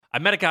I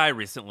met a guy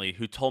recently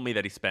who told me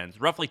that he spends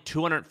roughly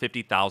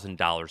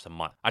 $250,000 a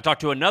month. I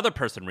talked to another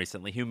person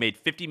recently who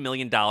made $50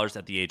 million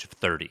at the age of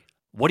 30.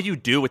 What do you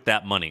do with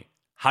that money?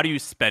 How do you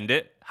spend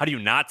it? How do you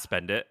not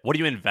spend it? What do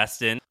you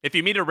invest in? If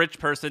you meet a rich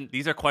person,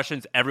 these are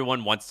questions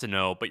everyone wants to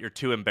know, but you're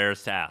too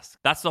embarrassed to ask.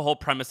 That's the whole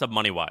premise of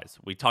MoneyWise.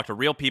 We talk to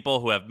real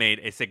people who have made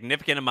a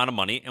significant amount of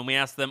money, and we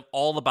ask them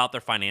all about their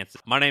finances.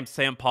 My name's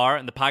Sam Parr,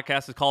 and the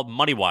podcast is called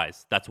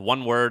MoneyWise. That's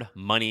one word,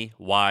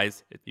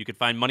 MoneyWise. You can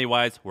find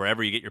MoneyWise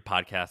wherever you get your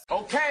podcasts.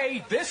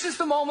 Okay, this is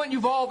the moment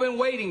you've all been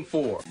waiting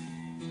for.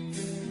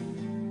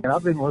 And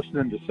I've been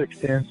listening to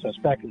 610 since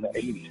back in the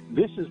 80s.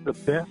 This is the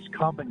best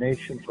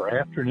combination for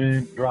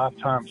afternoon drive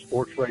time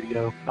sports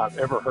radio I've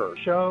ever heard.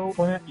 Show,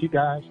 Clint, you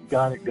guys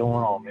got it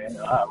going on, man.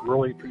 I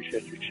really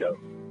appreciate your show.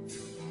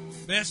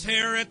 Best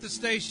hair at the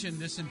station,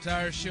 this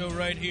entire show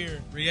right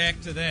here.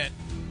 React to that.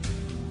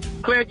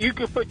 Clint, you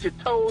can put your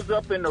toes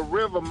up in the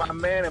river, my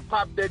man, and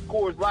pop that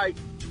Coors Light.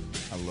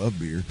 I love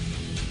beer.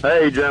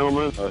 Hey,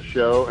 gentlemen,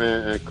 show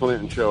and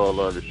Clinton show. I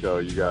love your show.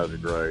 You guys are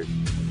great.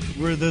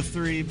 We're the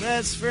three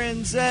best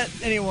friends that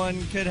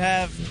anyone could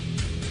have.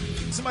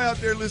 Somebody out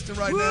there listening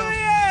right now?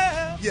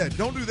 Yeah. Yeah,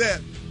 don't do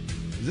that.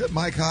 Is that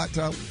Mike Hot,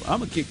 Tyler? I'm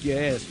going to kick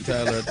your ass,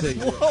 Tyler. I'll tell you.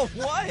 Whoa,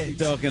 what? You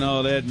talking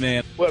all that,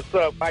 man. What's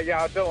up? How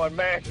y'all doing,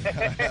 man?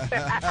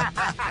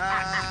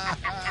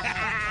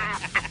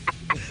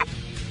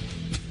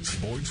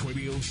 Sports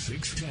Radio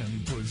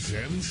 610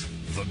 presents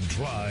The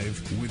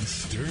Drive with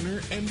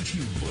Sterner and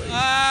Hughley.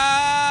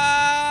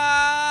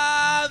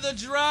 The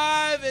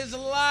Drive is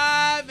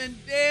live and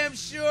damn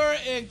sure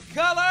in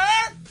color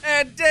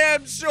And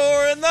damn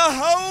sure in the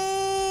hose.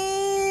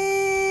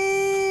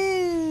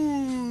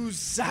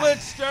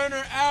 Clint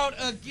Sterner out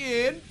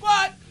again,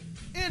 but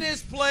in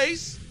his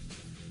place,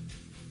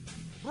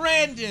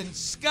 Brandon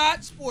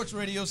Scott,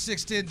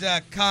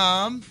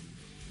 sportsradio610.com.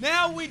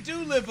 Now we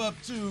do live up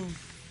to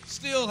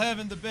still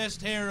having the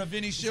best hair of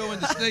any show in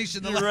the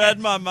station. You read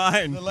my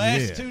mind. The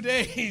last 2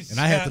 days. And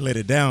I had to let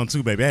it down,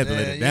 too, baby. I had to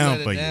let it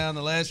down for you.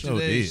 The last 2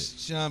 days,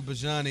 Sean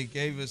Bajani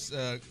gave us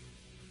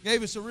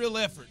a real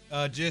effort.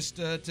 Just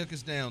took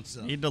us down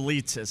some. He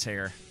deletes his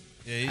hair.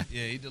 Yeah,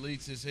 he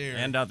deletes his hair.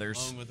 And others.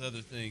 Along with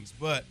other things.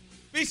 But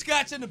B.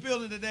 Scott's in the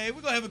building today.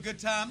 We're going to have a good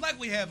time like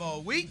we have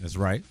all week. That's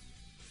right.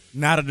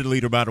 Not a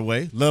deleter, by the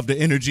way. Love the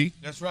energy.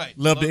 That's right.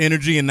 Love the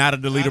energy and not a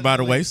deleter, by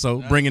the way.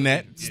 So bringing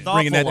that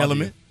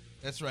element.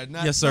 That's right.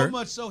 Not yes, sir. So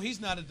much so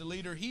he's not a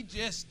deleter. He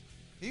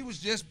was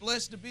just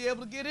blessed to be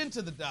able to get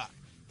into the dock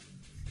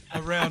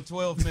around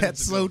 12 minutes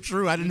That's ago. so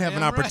true. I didn't have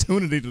an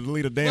opportunity to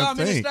delete a damn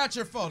thing. It's not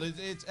your fault.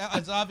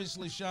 It's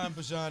obviously Sean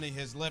Bajani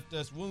has left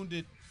us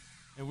wounded,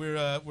 and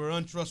we're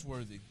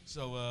untrustworthy.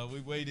 So we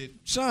waited.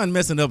 Sean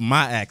messing up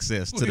my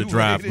access to the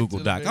Drive Google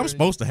Doc. I'm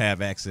supposed to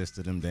have access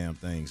to them damn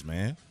things,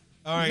 man.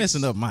 All right.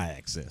 Messing up my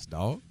access,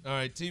 dog. All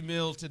right,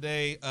 T-Mill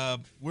today.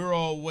 We're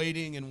all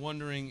waiting and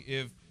wondering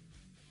if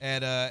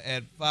at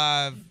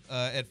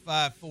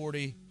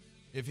 5:40,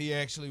 if he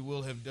actually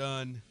will have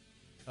done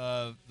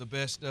the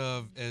best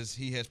of as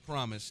he has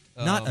promised.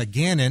 Not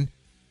again, and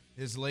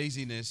his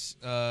laziness.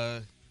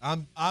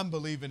 I'm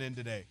believing in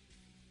today.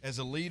 As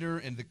a leader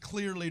and the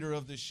clear leader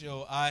of this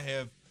show, I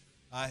have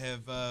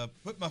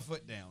put my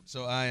foot down.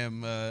 So I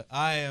am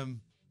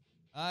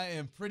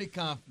pretty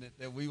confident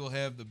that we will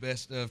have the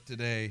best of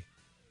today.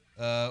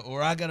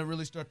 Or I got to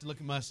really start to look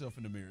at myself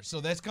in the mirror.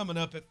 So that's coming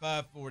up at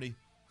 5:40.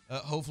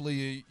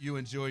 Hopefully you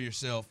enjoy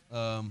yourself,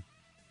 and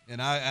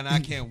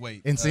I can't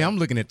wait. And see, I'm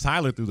looking at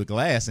Tyler through the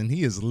glass, and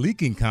he is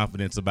leaking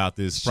confidence about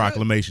this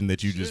proclamation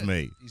that you just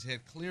made. He's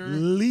had clear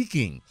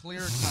time.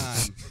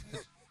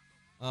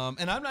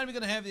 And I'm not even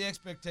going to have the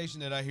expectation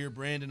that I hear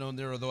Brandon on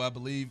there, although I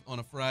believe on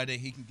a Friday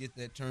he can get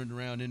that turned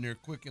around in there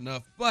quick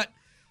enough. But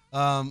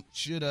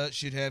should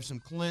have some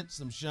Clint,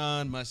 some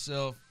Sean,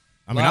 myself.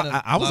 I mean,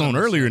 I was on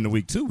earlier in the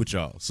week, too, with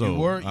y'all. So, you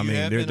were, I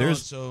mean,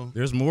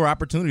 there's more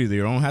opportunity there.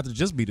 It don't have to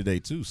just be today,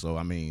 too. So,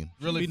 I mean,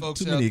 really,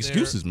 folks too many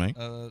excuses, man.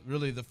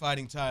 Really, the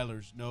Fighting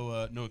Tylers,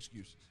 no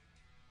excuses.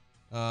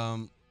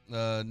 No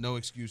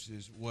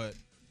excuses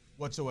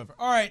whatsoever.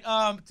 All right,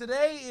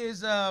 today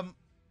is,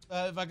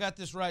 if I got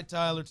this right,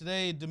 Tyler,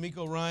 today,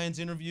 D'Amico Ryan's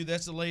interview,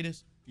 that's the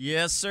latest?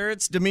 Yes, sir.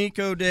 It's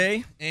D'Amico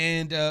Day.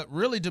 And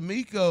really,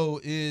 D'Amico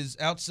is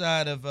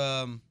outside of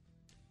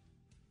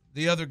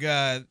the other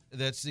guy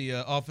that's the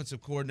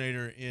offensive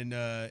coordinator in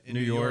New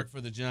York for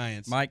the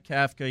Giants. Mike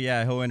Kafka,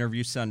 yeah, he'll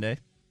interview Sunday.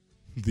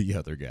 The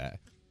other guy.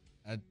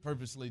 I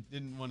purposely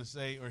didn't want to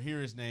say or hear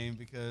his name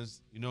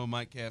because,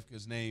 Mike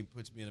Kafka's name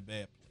puts me in a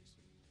bad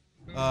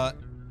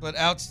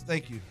place.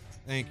 Thank you.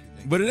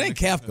 But it ain't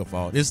Kafka's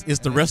fault. It's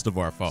the rest of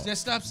our fault.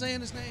 Just stop saying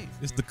his name.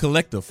 It's the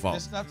collective fault.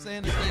 Just stop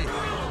saying his name.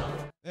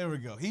 There we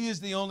go. He is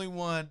the only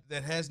one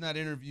that has not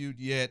interviewed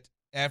yet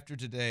after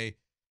today.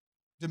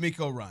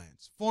 D'Amico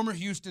Ryans, former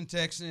Houston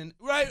Texan.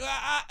 Right,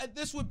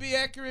 this would be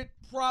accurate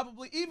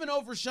probably, even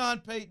over Sean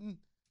Payton,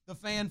 the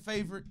fan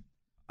favorite.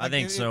 I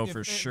think so,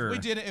 for sure.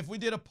 If we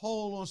did a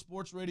poll on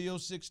Sports Radio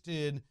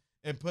 610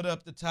 and put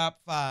up the top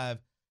 5,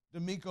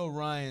 D'Amico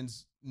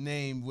Ryans'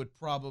 name would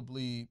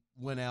probably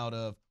win out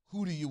of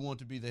who do you want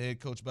to be the head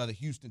coach by the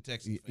Houston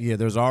Texans fans. Yeah,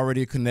 there's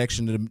already a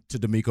connection to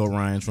DeMeco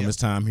Ryans from his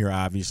time here,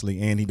 obviously,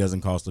 and he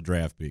doesn't cost a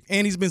draft pick.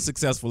 And he's been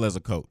successful as a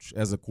coach,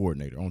 as a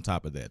coordinator on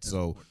top of that.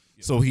 So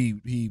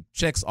he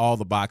checks all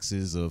the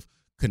boxes of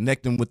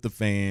connecting with the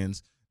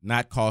fans,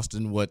 not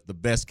costing what the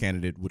best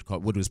candidate would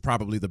cost, what was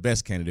probably the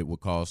best candidate would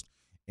cost,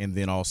 and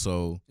then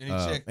also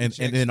and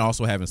then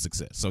also having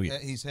success. So yeah,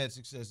 he's had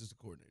success as a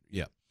coordinator.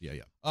 Yeah.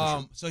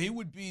 Sure. So he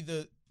would be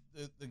the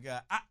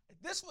guy.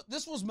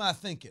 This was my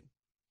thinking,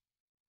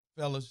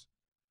 fellas.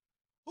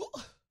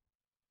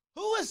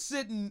 Who is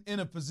sitting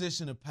in a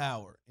position of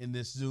power in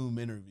this Zoom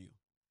interview?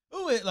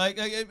 Who is,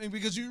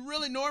 because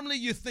normally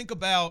you think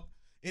about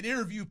an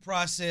interview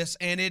process,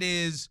 and it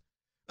is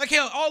like,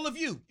 hell, all of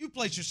you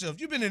place yourself.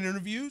 You've been in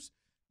interviews.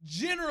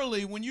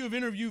 Generally, when you have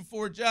interviewed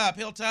for a job,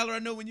 hell, Tyler, I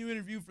know when you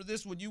interviewed for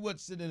this one, you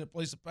wasn't sitting in a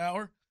place of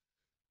power.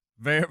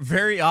 Very,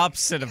 very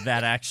opposite of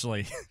that,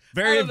 actually.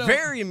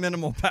 Very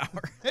minimal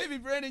power. Maybe,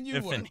 Brandon,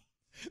 you were.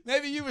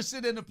 Maybe you were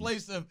sitting in a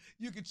place of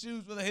you could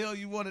choose where the hell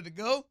you wanted to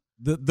go.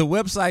 The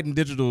website and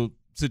digital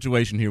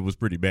situation here was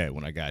pretty bad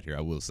when I got here.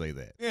 I will say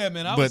that. Yeah,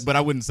 man. But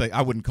I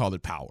wouldn't call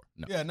it power.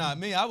 No. Yeah,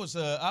 me. I was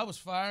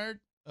fired.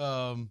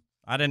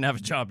 I didn't have a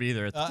job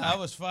either at the time. I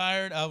was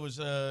fired.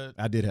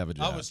 I did have a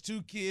job. I was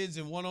 2 kids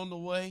and 1 on the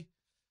way.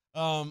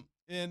 And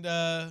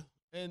I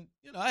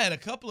had a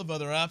couple of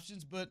other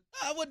options, but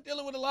I wasn't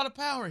dealing with a lot of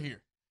power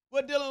here.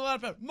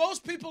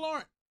 Most people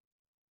aren't.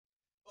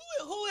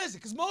 Who is it?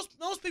 Because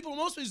most people,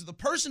 the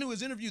person who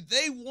is interviewed,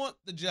 they want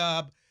the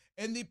job,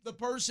 and the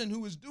person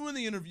who is doing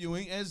the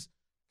interviewing, as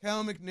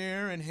Cal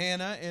McNair and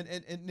Hannah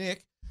and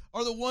Nick,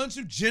 are the ones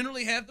who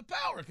generally have the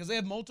power because they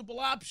have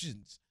multiple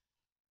options.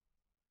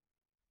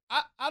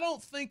 I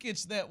don't think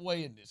it's that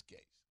way in this case.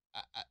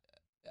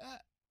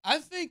 I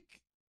think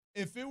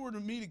if it were to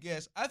me to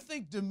guess, I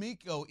think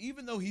DeMeco,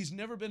 even though he's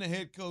never been a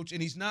head coach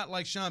and he's not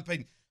like Sean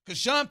Payton, because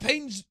Sean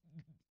Payton's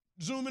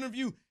Zoom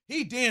interview,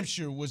 he damn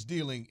sure was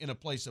dealing in a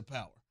place of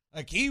power.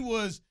 Like it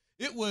was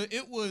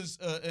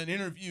an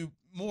interview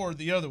more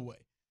the other way.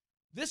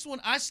 This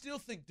one, I still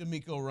think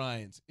DeMeco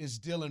Ryans is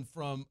dealing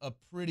from a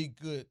pretty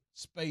good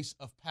space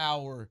of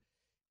power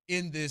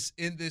in this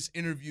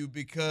interview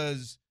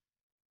because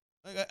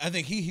I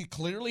think he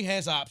clearly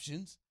has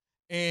options,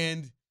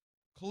 and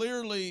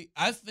clearly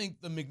I think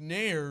the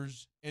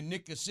McNairs and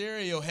Nick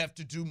Caserio have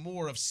to do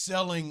more of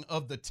selling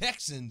of the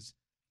Texans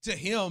to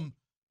him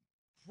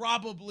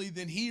probably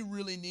than he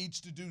really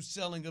needs to do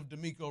selling of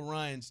DeMeco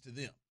Ryans to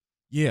them.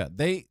 Yeah,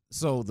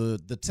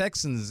 the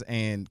Texans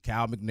and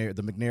Cal McNair,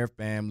 the McNair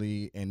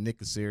family, and Nick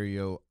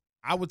Caserio,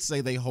 I would say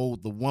they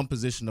hold the one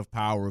position of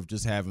power of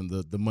just having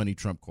the money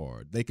trump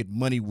card. They could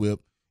money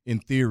whip, in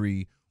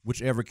theory,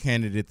 whichever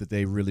candidate that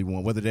they really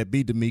want, whether that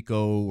be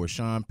DeMeco or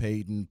Sean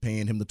Payton,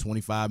 paying him the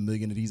 $25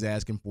 million that he's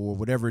asking for,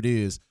 whatever it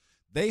is.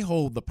 They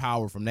hold the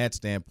power from that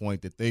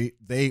standpoint that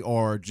they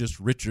are just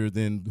richer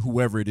than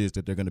whoever it is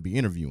that they're going to be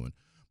interviewing.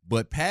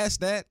 But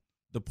past that,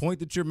 the point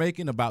that you're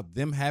making about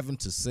them having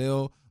to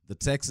sell the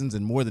Texans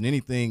and more than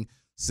anything,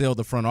 sell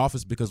the front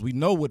office, because we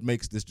know what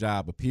makes this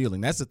job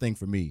appealing. That's the thing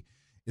for me,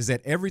 is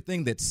that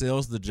everything that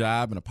sells the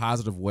job in a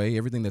positive way,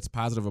 everything that's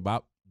positive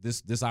about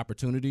this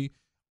opportunity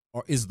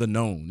is the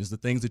known, is the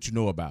things that you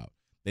know about.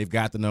 They've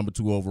got the number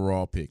 2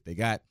 overall pick. They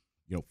got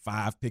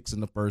 5 picks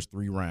in the first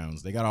 3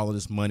 rounds. They got all of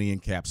this money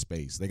and cap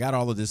space. They got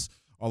all of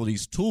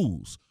these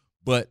tools.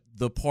 But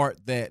the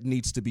part that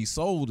needs to be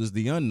sold is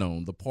the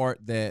unknown. The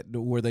part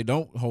where they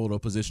don't hold a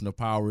position of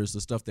power is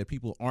the stuff that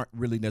people aren't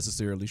really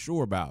necessarily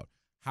sure about.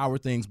 How are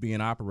things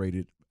being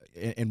operated,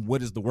 and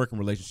what is the working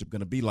relationship going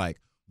to be like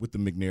with the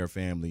McNair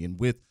family and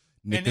with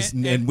Nick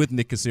with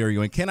Nick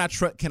Caserio? And can I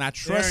trust?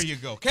 There you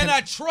go. Can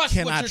I trust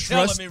what you're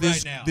telling me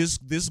right now?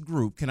 This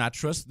group? Can I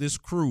trust this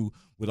crew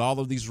with all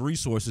of these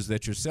resources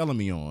that you're selling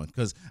me on?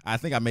 Because I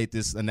think I made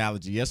this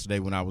analogy yesterday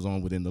when I was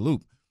on Within the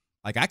Loop.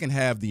 Like, I can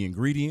have the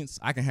ingredients,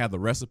 I can have the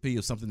recipe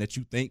of something that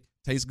you think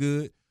tastes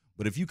good,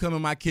 but if you come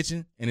in my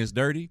kitchen and it's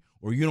dirty,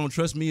 or you don't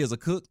trust me as a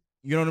cook,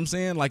 you know what I'm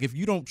saying? Like, if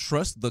you don't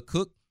trust the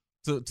cook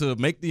to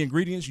make the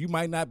ingredients, you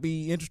might not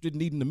be interested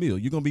in eating the meal.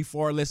 You're going to be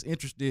far less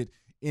interested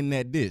in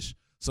that dish.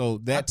 So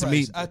that to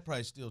me, I'd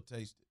probably still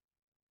taste it.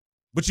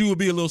 But you would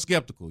be a little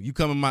skeptical.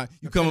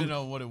 Depending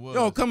on what it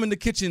was. Come in the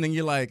kitchen and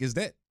you're like, is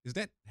that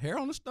hair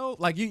on the stove?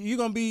 Like you're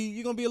gonna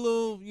be a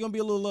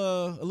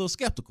little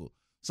skeptical.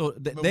 So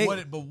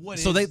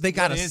they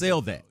gotta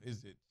sell that.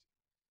 Is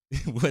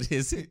it? What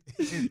is it?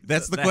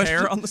 That's the the question.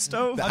 Hair on the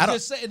stove? I'm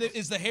just saying,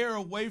 is the hair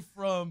away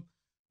from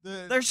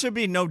the? There should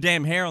be no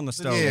damn hair on the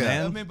stove,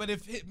 man. I mean, but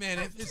if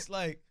it's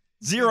like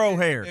zero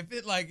hair. If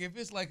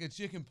it's like a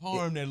chicken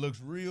parm that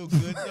looks real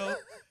good though,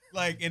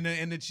 like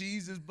and the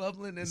cheese is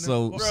bubbling and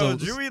so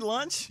did you eat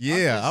lunch?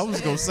 Yeah, I was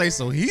gonna say,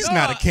 so he's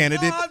not a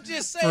candidate I'm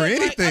just saying,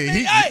 for anything.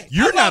 Hey,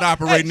 you're not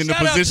operating in a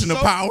position of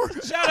power.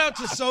 Shout out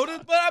to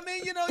soda, but I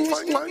mean, you if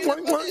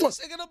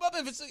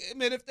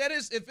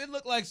it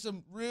looked like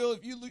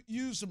if you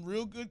use some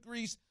real good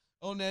grease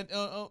on that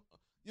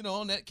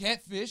on that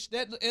catfish.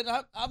 And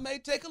I may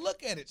take a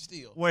look at it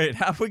still. Wait,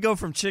 how we go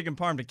from chicken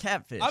parm to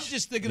catfish? I'm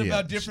just thinking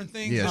about different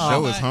things. Yeah,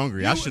 Show is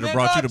hungry. I should have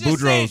brought you to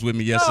Boudreaux's with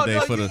me yesterday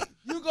for the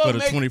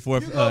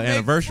 24th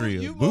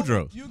anniversary of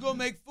Boudreaux's. You go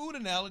make food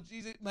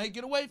analogies. It may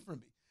get away from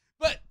me.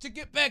 But to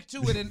get back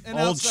to it, and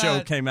Old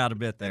Show came out a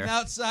bit there. And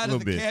outside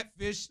of the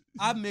catfish,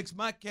 I mix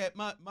my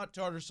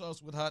tartar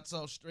sauce with hot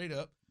sauce straight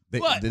up.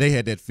 They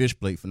had that fish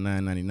plate for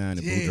 $9.99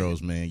 at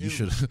Boudreaux's, man. You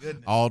should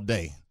have all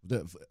day.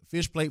 The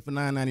fish plate for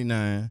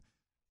 $9.99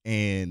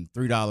 and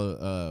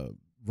 $3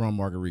 rum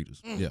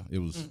margaritas. Yeah, it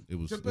was.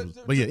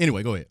 But yeah,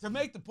 anyway, go ahead. To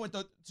make the point,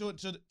 though,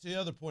 to the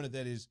other point of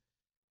that is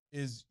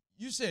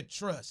you said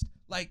trust.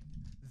 Like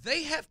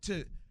they have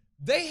to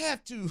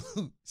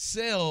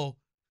sell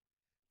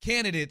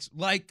candidates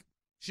like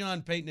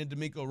Sean Payton and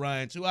DeMeco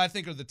Ryans, who I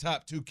think are the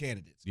top two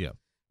candidates. Yeah.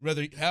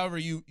 However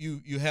you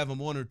have them,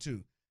 one or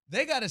two.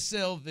 They got to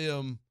sell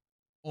them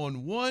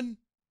on one,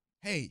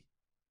 hey,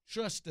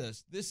 trust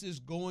us. This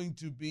is going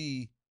to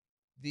be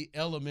the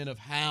element of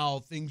how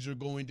things are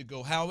going to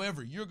go.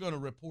 However, you're going to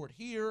report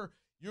here.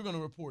 You're going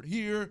to report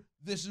here.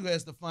 This is who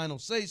has the final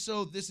say.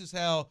 So this is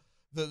how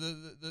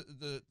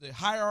the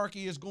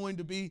hierarchy is going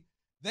to be.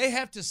 They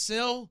have to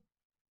sell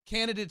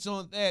candidates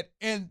on that.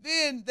 And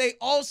then they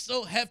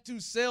also have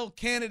to sell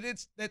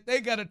candidates that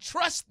they got to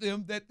trust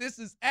them that this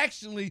is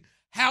actually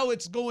how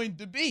it's going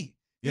to be.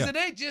 Because it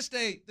ain't just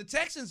the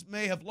Texans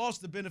may have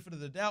lost the benefit of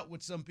the doubt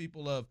with some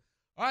people of,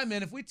 all right,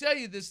 man, if we tell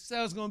you this is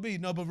how it's going to be,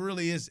 no, but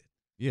really is it?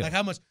 Yeah. Like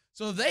how much?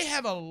 So they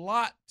have a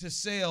lot to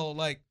sell.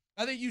 Like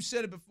I think you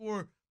said it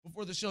before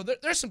the show.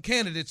 There's some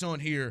candidates on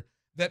here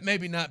that may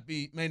not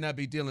be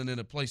dealing in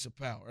a place of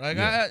power. Like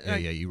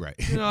you're right.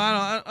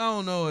 I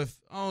don't know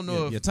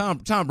if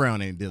Tom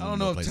Brown ain't dealing. I don't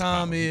know if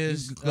Tom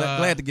is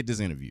glad to get this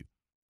interview.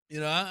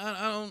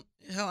 I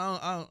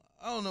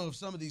don't know if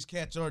some of these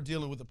cats are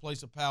dealing with a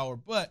place of power,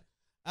 but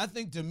I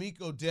think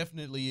DeMeco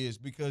definitely is,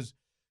 because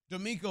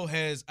DeMeco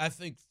has, I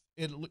think,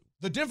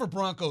 the Denver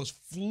Broncos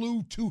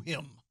flew to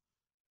him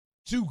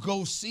to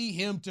go see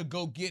him, to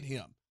go get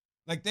him.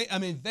 Like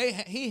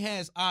he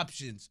has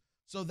options,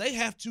 so they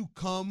have to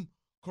come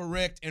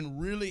correct and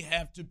really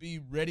have to be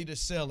ready to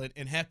sell it,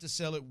 and have to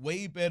sell it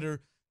way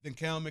better than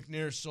Cal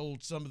McNair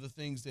sold some of the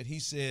things that he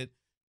said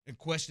and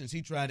questions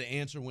he tried to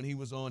answer when he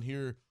was on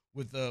here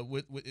with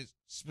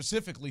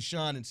specifically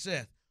Sean and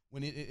Seth,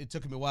 when it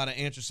took him a while to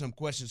answer some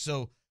questions.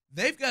 So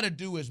they've got to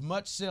do as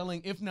much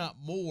selling, if not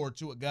more,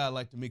 to a guy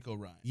like DeMeco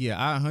Ryans. Yeah,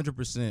 I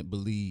 100%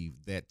 believe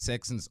that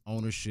Texans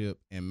ownership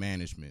and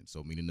management,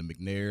 so meaning the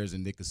McNairs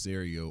and Nick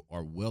Caserio,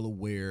 are well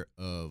aware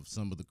of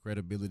some of the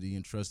credibility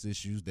and trust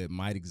issues that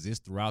might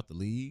exist throughout the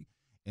league.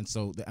 And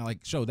so,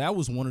 that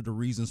was one of the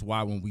reasons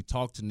why when we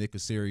talked to Nick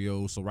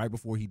Caserio, so right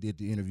before he did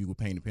the interview with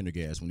Payne and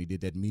Pendergast, when he did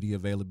that media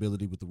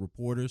availability with the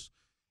reporters,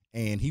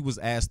 and he was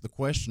asked the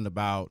question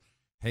about,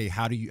 hey,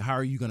 how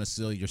are you going to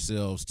sell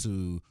yourselves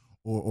to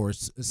or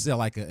sell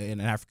like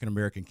an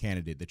African-American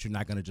candidate, that you're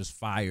not going to just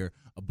fire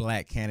a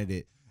black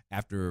candidate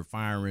after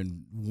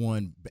firing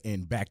one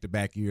in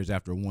back-to-back years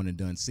after a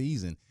one-and-done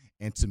season.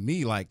 And to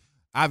me, like,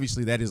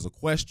 obviously that is a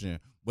question,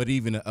 but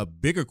even a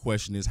bigger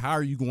question is, how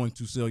are you going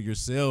to sell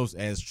yourselves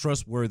as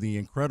trustworthy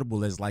and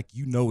credible, as like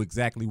you know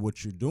exactly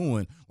what you're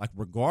doing, like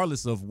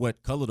regardless of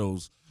what color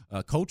those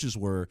coaches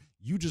were.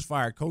 You just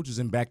fired coaches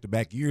in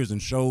back-to-back years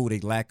and showed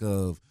a lack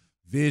of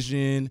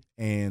vision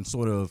and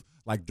sort of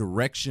like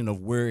direction of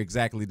where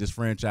exactly this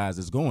franchise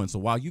is going. So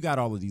while you got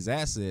all of these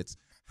assets,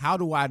 how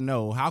do I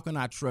know? How can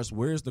I trust?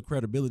 Where's the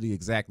credibility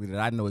exactly that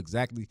I know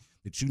exactly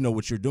that you know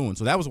what you're doing?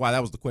 So that was why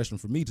that was the question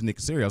for me to Nick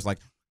Caserio. I was like,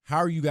 how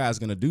are you guys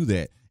going to do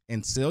that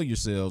and sell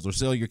yourselves or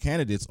sell your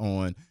candidates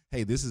on,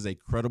 hey, this is a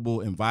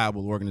credible and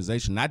viable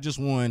organization, not just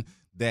one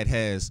that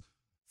has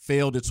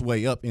failed its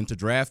way up into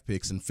draft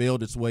picks and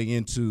failed its way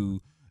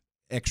into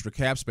extra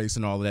cap space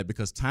and all of that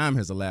because time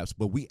has elapsed,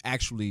 but we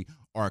actually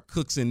are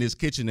cooks in this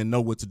kitchen and know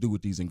what to do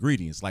with these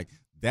ingredients. Like,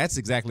 that's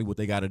exactly what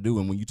they got to do.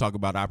 And when you talk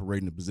about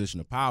operating a position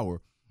of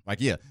power,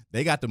 like, yeah,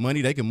 they got the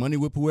money, they can money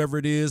whip whoever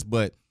it is,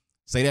 but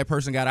say that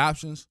person got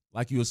options,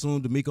 like you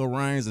assume DeMeco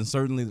Ryans and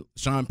certainly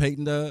Sean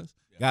Payton does,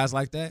 guys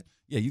like that,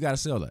 yeah, you got to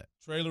sell that.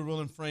 Trailer Wheel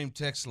and Frame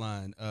text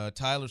line,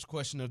 Tyler's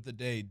question of the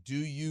day, do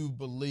you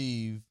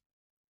believe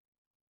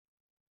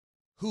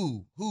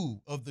who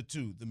of the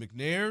two, the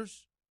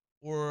McNairs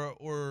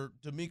or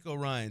DeMeco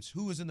Ryans,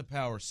 who is in the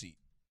power seat?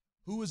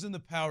 Who is in the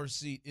power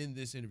seat in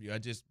this interview? I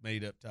just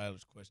made up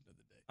Tyler's question of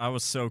the day. I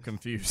was so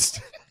confused.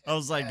 I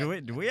was like,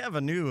 do we have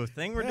a new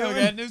thing we're doing?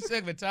 We got a new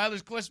segment.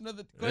 Tyler's question of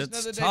the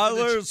day.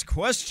 Tyler's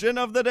question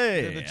of the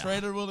day. The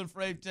Trailer Wheel and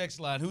Frame text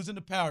line. Who's in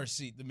the power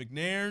seat? The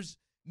McNairs,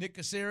 Nick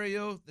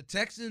Caserio, the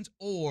Texans,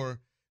 or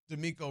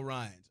DeMeco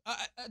Ryans?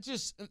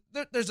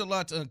 There's a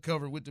lot to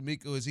uncover with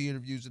DeMeco as he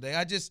interviews today.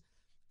 I just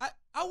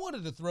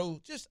wanted to throw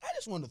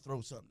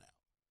something out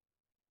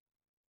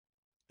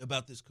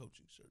about this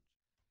coaching search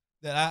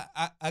that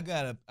I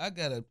got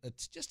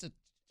just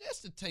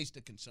a taste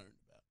of concern about.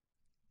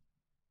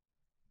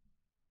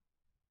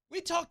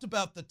 We talked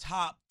about the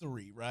top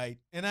three, right?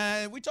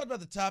 And we talked about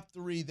the top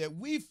three that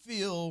we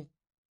feel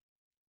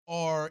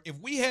are, if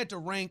we had to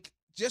rank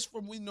just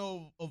from we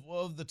know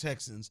of the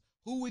Texans,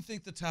 who we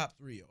think the top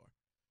 3 are.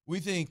 We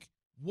think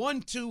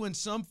 1, 2 in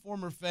some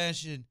form or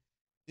fashion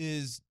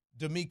is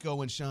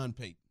DeMeco and Sean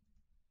Payton.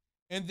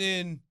 And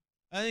then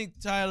I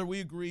think, Tyler, we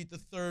agreed the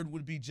third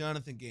would be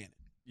Jonathan Gannon.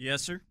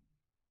 Yes, sir.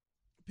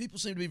 People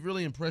seem to be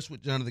really impressed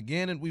with Jonathan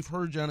Gannon. We've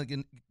heard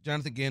Jonathan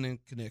Gannon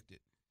connected.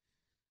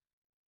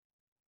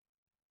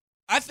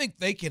 I think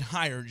they can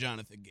hire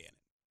Jonathan Gannon.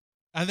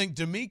 I think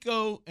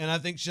DeMeco and I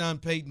think Sean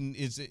Payton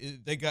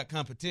they got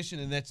competition,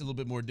 and that's a little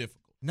bit more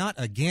difficult. Not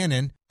a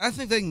Gannon. I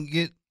think they can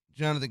get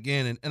Jonathan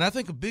Gannon, and I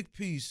think a big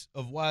piece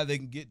of why they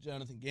can get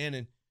Jonathan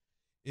Gannon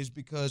is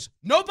because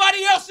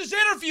nobody else is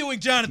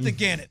interviewing Jonathan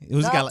Gannon. It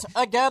was Not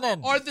a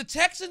Gannon. Are the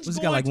Texans Was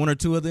going? it got like 1 or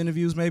 2 other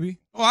interviews, maybe?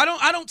 Oh,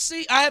 I don't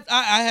see. I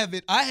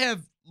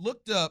have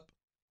looked up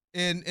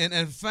and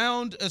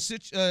found a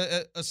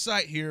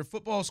site here,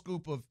 Football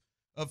Scoop,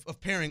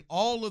 of pairing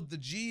all of the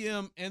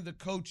GM and the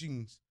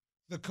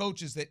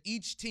coaches that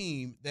each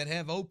team that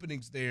have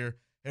openings there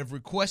have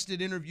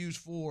requested interviews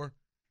for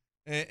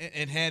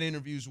and had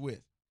interviews with.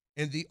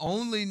 And the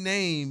only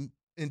name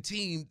and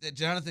team that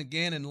Jonathan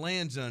Gannon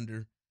lands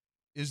under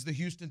is the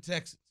Houston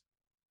Texans.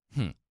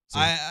 So,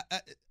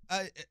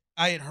 I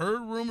had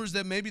heard rumors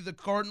that maybe the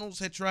Cardinals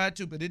had tried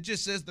to, but it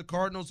just says the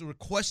Cardinals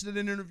requested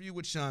an interview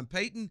with Sean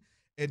Payton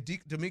and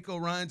DeMeco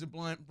Ryans and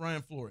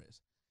Brian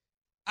Flores.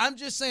 I'm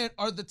just saying,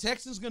 are the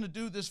Texans going to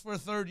do this for a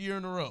third year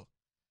in a row?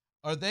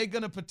 Are they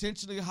going to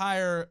potentially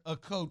hire a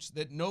coach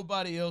that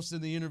nobody else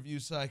in the interview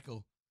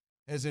cycle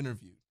has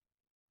interviewed?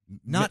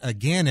 Not a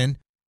Gannon.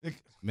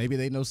 maybe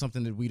they know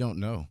something that we don't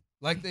know.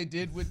 Like they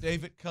did with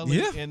David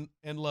Culley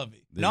and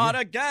Lovey. Not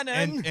a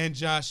Gannon. And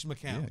Josh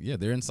McCown. Yeah,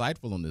 they're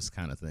insightful on this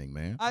kind of thing,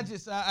 man. I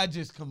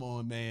just come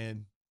on,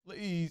 man.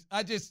 Please.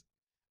 I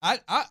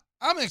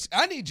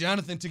need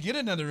Jonathan to get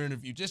another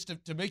interview just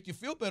to make you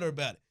feel better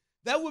about it.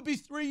 That would be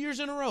 3 years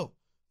in a row.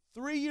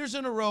 3 years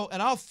in a row,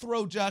 and I'll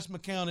throw Josh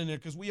McCown in there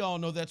because we all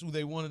know that's who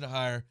they wanted to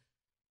hire.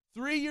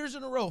 3 years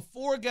in a row,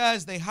 4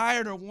 guys they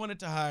hired or wanted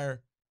to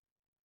hire.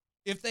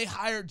 If they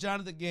hired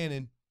Jonathan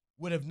Gannon,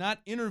 would have not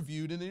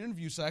interviewed in the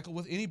interview cycle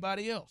with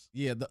anybody else.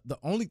 Yeah, the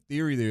only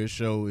theory there,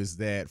 Show, is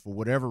that for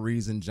whatever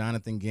reason,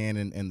 Jonathan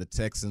Gannon and the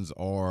Texans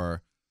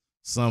are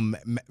some,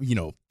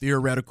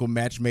 theoretical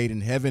match made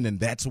in heaven, and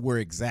that's where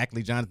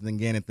exactly Jonathan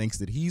Gannon thinks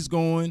that he's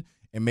going,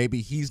 and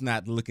maybe he's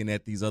not looking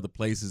at these other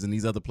places, and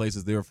these other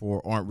places,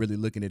 therefore, aren't really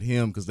looking at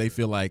him because they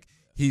feel like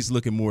he's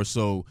looking more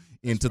so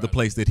into the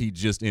place that he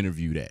just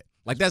interviewed at.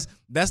 Like,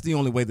 that's the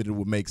only way that it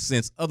would make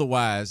sense.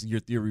 Otherwise, your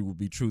theory would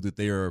be true that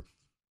they are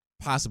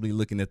possibly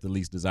looking at the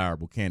least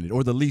desirable candidate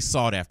or the least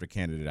sought after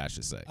candidate, I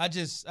should say. I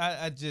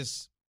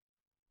just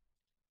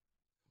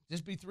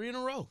be 3 in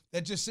a row.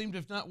 That just seemed to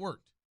have not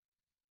worked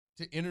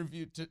to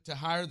interview, to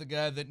hire the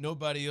guy that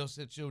nobody else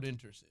had showed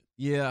interest in.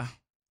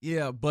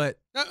 Yeah, but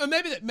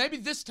maybe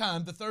this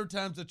time, the third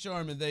time's the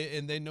charm, and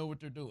they know what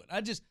they're doing.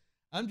 I'm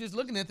just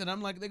looking at that, and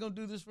I'm like, they're going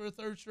to do this for a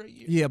third straight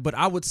year. Yeah, but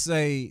I would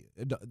say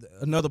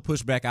another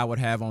pushback I would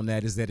have on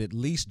that is that at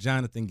least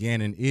Jonathan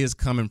Gannon is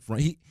coming from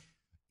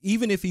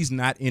even if he's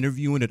not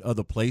interviewing at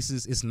other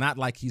places, it's not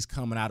like he's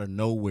coming out of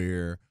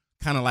nowhere,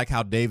 kind of like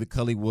how David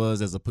Culley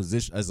was as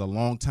a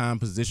longtime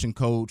position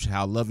coach,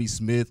 how Lovie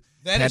Smith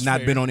had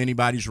not been on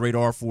anybody's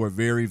radar for a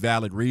very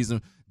valid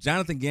reason.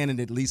 Jonathan Gannon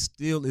at least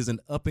still is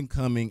an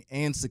up-and-coming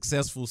and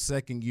successful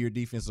second-year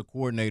defensive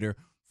coordinator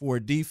for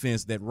a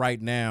defense that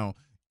right now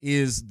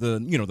is the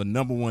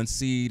number 1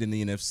 seed in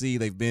the NFC.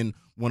 They've been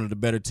one of the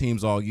better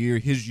teams all year.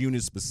 His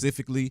unit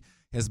specifically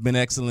has been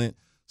excellent.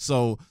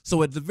 So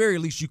at the very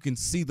least, you can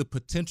see the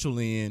potential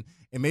in,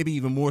 and maybe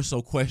even more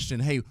so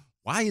question, hey,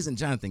 why isn't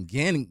Jonathan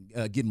Gannon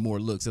getting more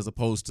looks as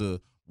opposed to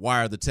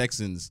why are the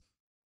Texans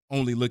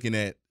only looking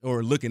at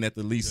the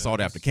least sought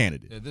after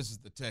candidate? Yeah, this is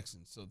the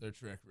Texans, so their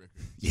track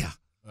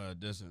record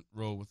doesn't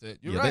roll with that.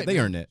 You're yeah, right. They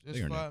earned that.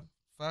 There's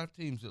five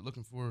teams that are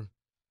looking for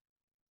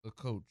a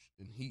coach,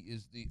 and he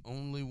is the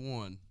only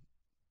one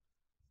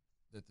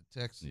that the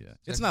Texans. Yeah,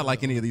 it's not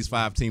like any of these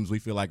 5 teams we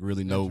feel like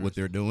really know what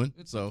they're doing.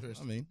 It's so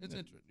interesting. I mean, it's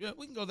interesting. Yeah,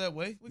 we can go that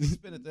way. We can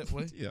spin it that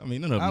way. Yeah, I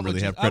mean, none of them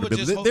really have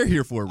credibility. They're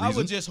here for a reason. I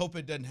would just hope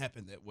it doesn't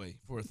happen that way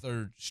for a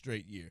third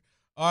straight year.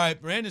 All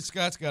right, Brandon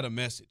Scott's got a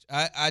message.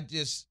 I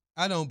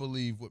don't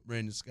believe what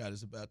Brandon Scott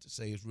is about to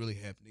say is really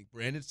happening.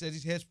 Brandon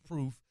says he has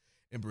proof,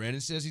 and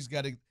Brandon says he's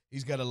got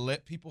to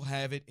let people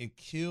have it and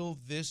kill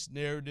this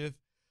narrative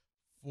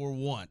for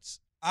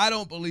once. I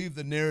don't believe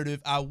the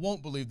narrative. I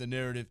won't believe the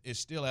narrative is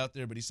still out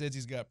there, but he says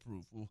he's got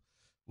proof.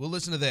 We'll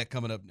listen to that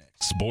coming up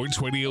next.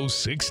 Sports Radio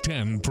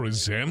 610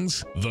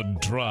 presents The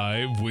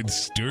Drive with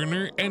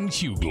Sterner and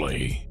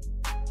Hughley.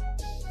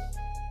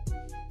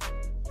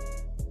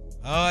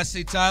 Oh, I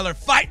see Tyler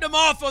fighting them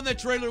off on the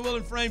trailer wheel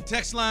and frame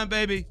text line,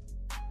 baby.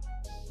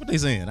 What they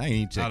saying? I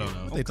ain't checking. I don't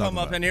know. What they Come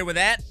up in here with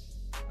that.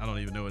 I don't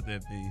even know what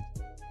that means.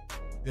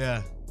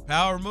 Yeah,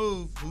 power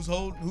move. Who's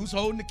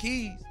holding the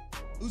keys?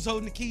 Who's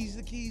holding the keys?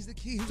 The keys.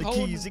 Who's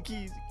holding The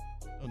keys.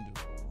 Don't do it.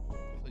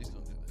 Please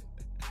don't do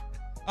that.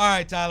 All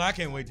right, Tyler, I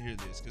can't wait to hear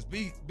this because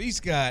B.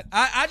 Scott,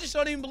 I just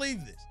don't even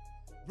believe this.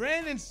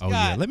 Brandon Scott. Oh,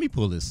 yeah. Let me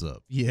pull this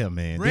up. Yeah,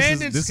 man.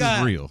 Brandon this Scott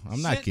is real.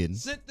 I'm not kidding.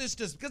 Sent this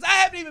to because I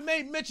haven't even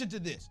made mention to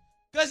this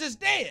because it's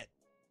dead.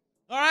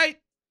 All right?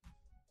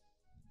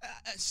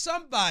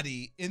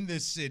 Somebody in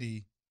this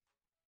city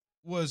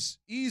was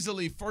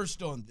easily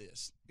first on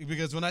this.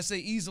 Because when I say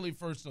easily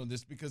first on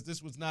this, because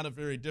this was not a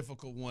very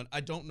difficult one, I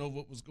don't know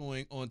what was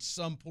going on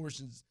some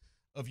portions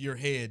of your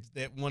head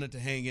that wanted to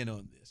hang in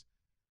on this.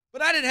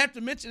 But I didn't have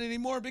to mention it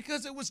anymore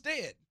because it was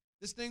dead.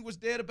 This thing was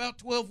dead about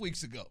 12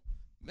 weeks ago.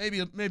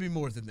 Maybe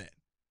more than that.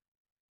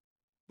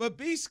 But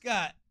B.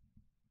 Scott,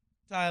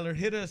 Tyler,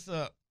 hit us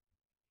up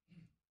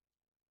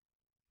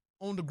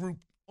on the group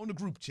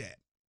chat.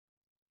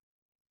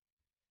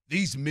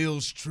 These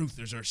Mills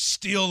truthers are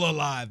still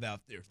alive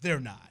out there.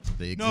 They're not.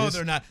 They No, exist.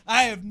 they're not.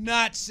 I have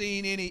not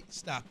seen any.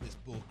 Stop this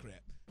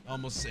bullcrap.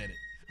 Almost said it.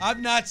 I've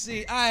not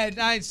seen. I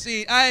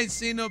ain't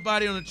seen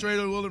nobody on the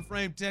Trailer Wheel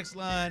Frame text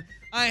line.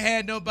 I ain't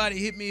had nobody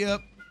hit me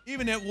up.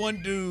 Even that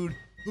one dude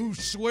who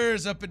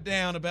swears up and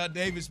down about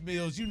Davis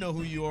Mills. You know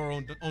who you are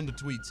on the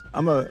tweets.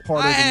 I'm a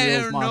part I of the had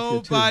Mills Mafia,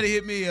 nobody too.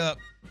 hit me up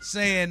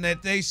saying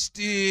that they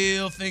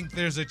still think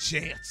there's a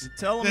chance.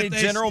 Telling That me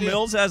they General still-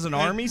 Mills has an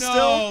army no, still?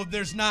 No,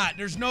 there's not.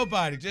 There's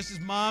nobody. Just his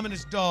mom and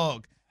his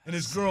dog and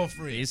his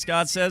girlfriend. B.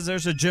 Scott says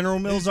there's a General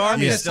Mills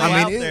army Yeah, still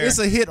I out mean, there. it's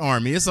a hit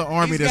army. It's an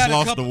army He's that's got a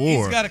lost couple- the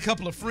war. He's got a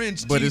couple of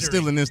friends, but it's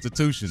teetering. still an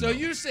institution. So though.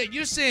 you're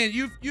saying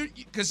you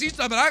because he's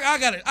talking.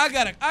 I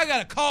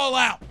gotta call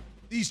out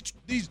these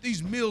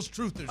Mills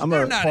truthers. I'm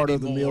They're a not part anymore.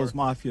 of the Mills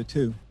Mafia,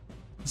 too.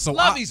 So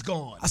Lovey's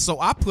gone. So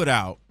I put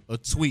out a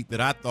tweet that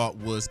I thought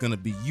was going to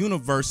be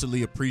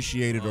universally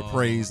appreciated or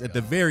praised. At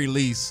the very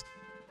least,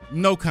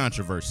 no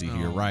controversy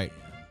here, right?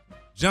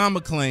 John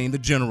McClain, the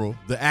general,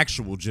 the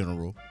actual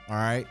general, all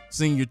right,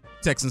 senior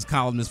Texans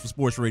columnist for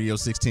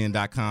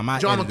SportsRadio610.com.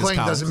 John McClain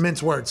doesn't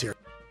mince words here.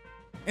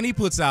 And he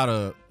puts out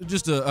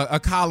a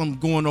column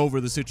going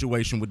over the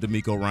situation with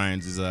DeMeco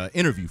Ryans'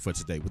 interview for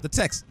today with the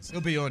Texans.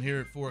 He'll be on here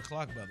at 4:00,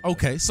 by the way.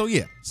 Okay, so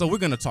we're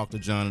going to talk to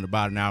John in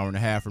about an hour and a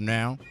half from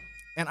now.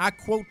 And I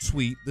quote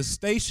tweet the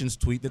station's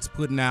tweet that's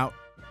putting out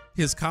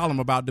his column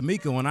about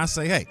DeMeco, and I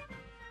say, hey,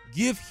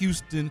 give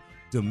Houston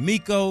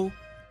DeMeco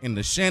and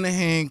the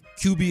Shanahan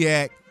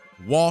Kubiak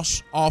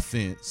Walsh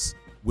offense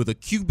with a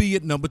QB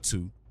at number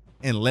 2,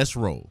 and let's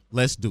roll.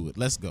 Let's do it.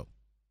 Let's go.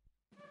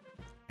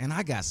 And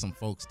I got some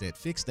folks that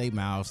fix their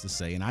mouths to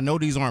say, and I know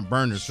these aren't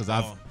burners because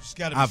I've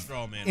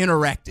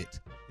interacted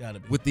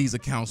with these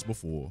accounts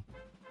before.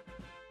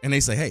 And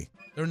they say, hey.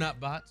 They're not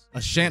bots?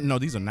 No,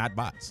 these are not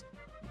bots.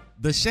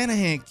 The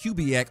Shanahan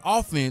Kubiak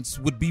offense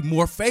would be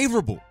more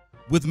favorable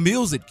with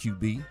Mills at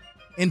QB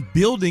and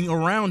building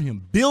around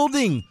him.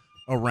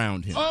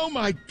 Oh,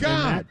 my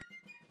God.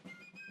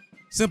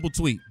 Simple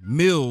tweet.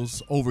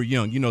 Mills over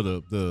Young. You know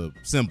the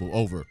symbol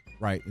over,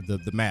 right?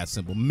 The math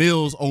symbol.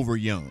 Mills over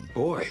Young.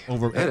 Boy,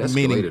 over, that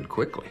meaning escalated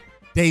quickly.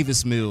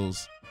 Davis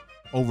Mills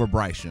over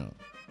Bryce Young.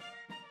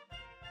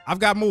 I've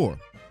got more.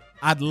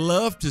 I'd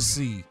love to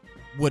see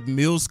what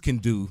Mills can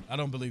do. I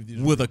don't believe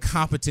these with a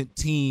competent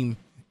team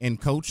and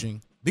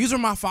coaching. These are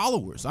my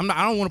followers. I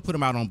don't want to put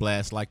them out on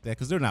blast like that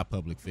because they're not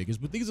public figures,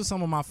 but these are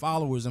some of my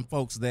followers and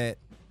folks that,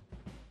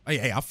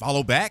 hey, I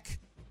follow back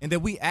and that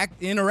we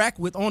interact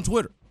with on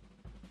Twitter.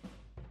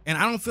 And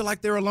I don't feel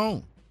like they're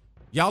alone.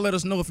 Y'all let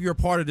us know if you're a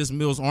part of this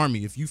Mills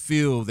Army, if you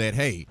feel that,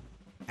 hey,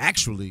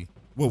 actually,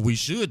 what we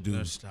should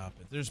do. Stop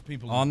it. There's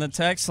people on the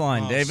text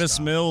line. Oh, Davis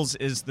stop. Mills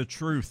is the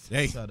truth.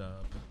 Hey, shut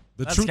up.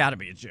 That's got to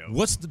be a joke.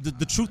 What's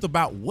the truth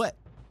about what?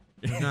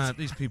 Nah,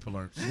 these people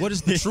aren't. What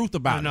is the truth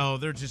about it? No,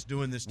 they're just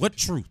doing this. What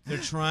truth? They're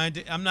trying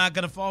to. I'm not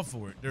going to fall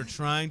for it. They're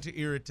trying to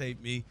irritate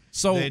me.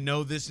 So they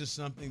know this is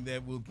something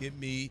that will get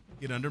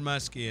under my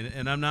skin,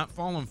 and I'm not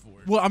falling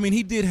for it. Well, I mean,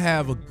 he did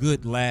have a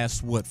good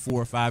last, 4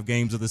 or 5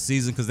 games of the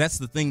season because that's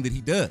the thing that he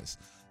does.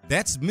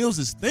 That's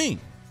Mills' thing,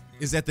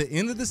 is at the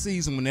end of the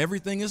season when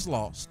everything is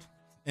lost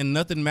and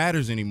nothing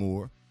matters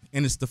anymore,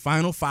 and it's the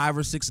final 5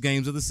 or 6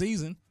 games of the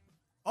season,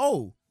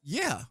 oh,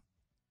 yeah,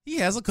 he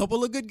has a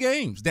couple of good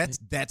games.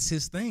 That's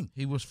his thing.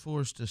 He was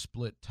forced to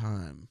split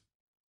time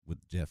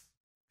with Jeff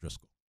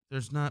Driscoll.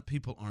 There's not,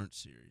 people aren't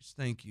serious.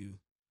 Thank you.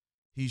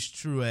 He's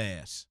true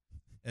as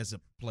a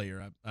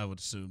player, I would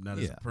assume, not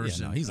as a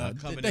person. Yeah, no, he's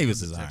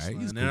Davis is all right.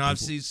 And I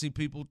see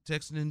people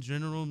texting in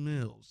General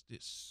Mills.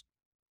 This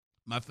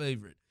my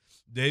favorite.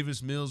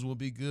 Davis Mills will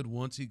be good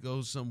once he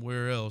goes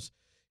somewhere else.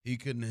 He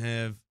couldn't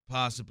have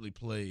possibly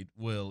played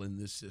well in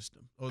this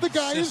system. The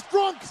guy is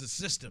drunk. It's a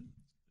system.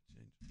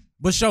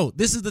 But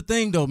this is the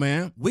thing, though,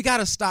 man. We got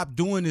to stop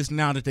doing this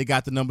now that they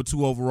got the number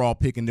 2 overall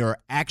pick, and there are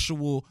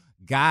actual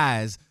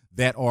guys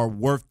that are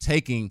worth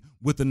taking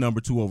with the number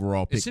 2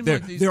 overall pick.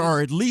 There are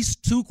at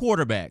least 2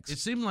 quarterbacks. It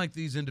seemed like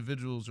these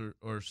individuals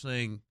are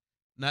saying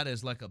not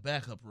as like a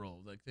backup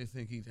role. Like they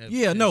think he'd have.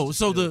 Yeah, no.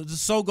 So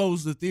so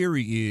goes the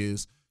theory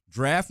is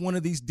draft one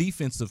of these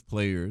defensive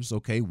players.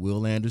 Okay,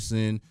 Will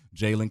Anderson,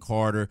 Jalen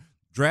Carter.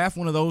 Draft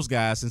one of those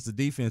guys since the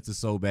defense is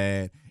so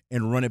bad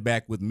and run it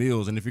back with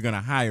Mills. And if you're going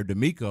to hire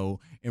DeMeco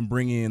and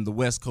bring in the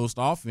West Coast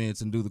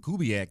offense and do the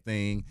Kubiak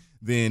thing,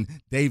 then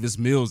Davis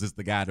Mills is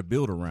the guy to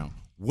build around.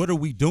 what are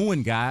we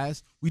doing,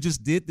 guys? We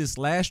just did this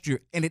last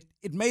year. And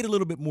it made a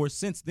little bit more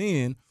sense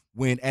then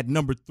when at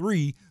number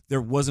 3,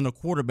 there wasn't a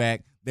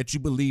quarterback that you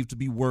believed to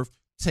be worth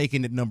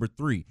taking at number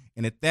 3.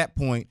 And at that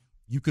point,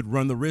 you could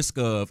run the risk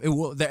of,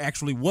 there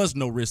actually was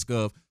no risk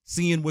of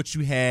seeing what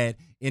you had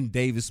in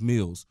Davis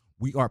Mills.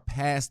 We are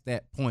past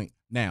that point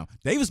now.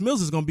 Davis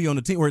Mills is going to be on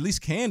the team, or at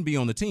least can be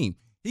on the team.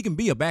 He can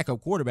be a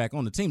backup quarterback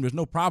on the team. There's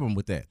no problem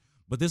with that.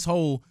 But this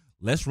whole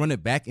let's run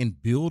it back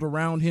and build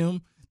around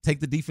him, take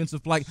the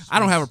defensive play. I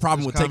don't have a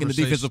problem with taking the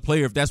defensive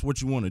player if that's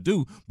what you want to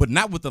do, but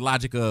not with the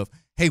logic of,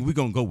 hey, we're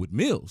going to go with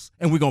Mills,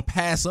 and we're going to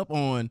pass up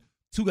on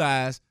 2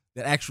 guys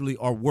that actually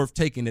are worth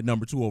taking at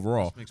number 2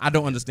 overall. I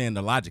don't understand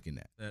the logic in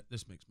that.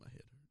 This makes my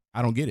head hurt.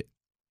 I don't get it.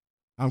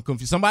 I'm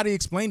confused. Somebody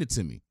explain it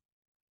to me.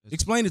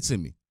 Explain it to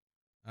me.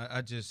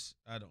 I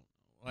don't know.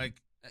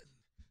 Like,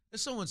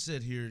 as someone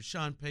said here,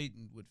 Sean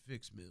Payton would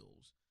fix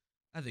Mills.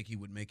 I think he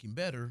would make him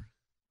better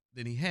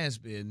than he has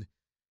been,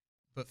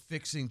 but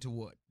fixing to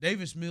what?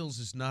 Davis Mills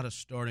is not a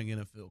starting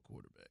NFL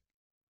quarterback.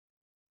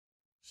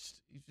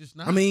 He's just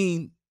not. I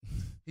mean,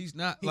 he's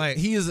not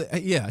he's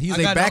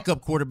a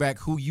backup quarterback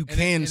who you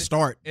can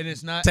start, and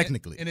it's not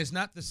technically. And it's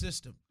not the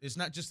system. It's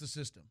not just the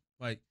system.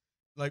 Like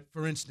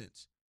for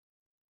instance,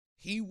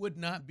 he would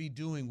not be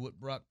doing what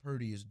Brock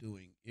Purdy is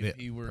doing if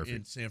he were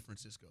in San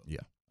Francisco. Yeah.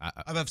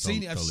 I've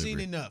seen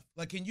enough.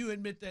 Like, can you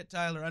admit that,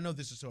 Tyler? I know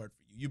this is hard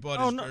for you. You bought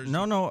his jersey.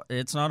 No,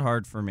 it's not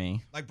hard for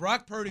me. Like,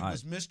 Brock Purdy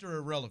was Mr.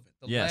 Irrelevant,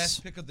 the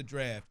last pick of the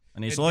draft.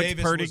 And he's looked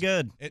pretty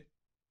good.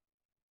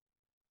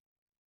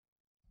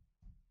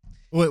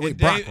 Wait,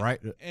 Brock,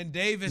 right? And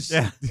Davis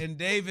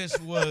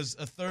was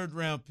a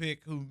 3rd-round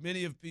pick who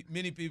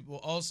many people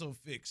also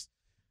fixed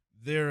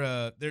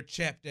their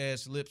chapped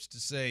ass lips to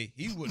say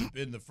he would have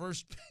been the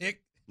first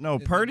pick. No,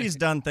 Purdy's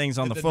done things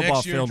on the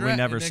football field we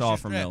never saw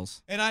from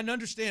Mills. And I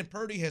understand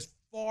Purdy has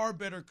far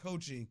better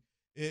coaching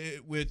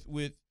with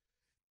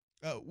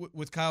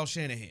Kyle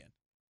Shanahan.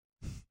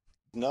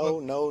 No,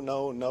 and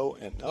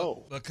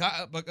no. But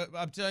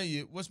I'm telling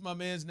you, what's my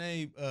man's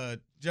name?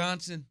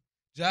 Johnson.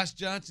 Josh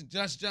Johnson.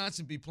 Josh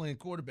Johnson be playing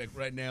quarterback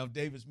right now if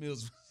Davis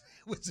Mills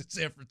was in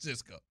San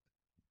Francisco.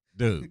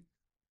 Dude.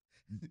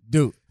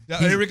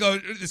 Here we go.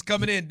 It's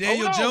coming in.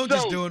 Daniel Jones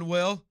is doing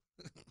well.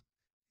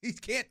 He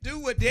can't do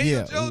what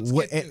Daniel Jones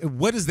can do.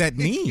 What does that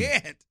mean?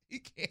 He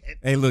can't.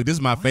 Hey, look, this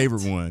is my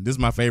favorite one. This is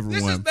my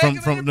favorite one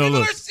from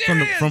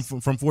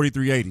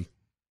 4380.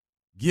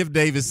 Give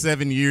Davis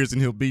 7 years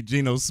and he'll beat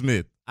Geno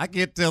Smith. I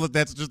can't tell if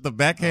that's just a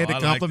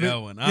backhanded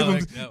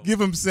compliment. Give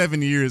him 7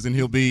 years and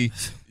he'll be,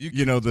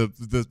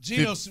 the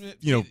Geno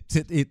Smith,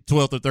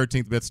 12th or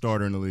 13th best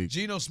starter in the league.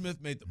 Geno Smith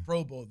made the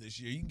Pro Bowl this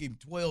year. You can give him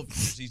 12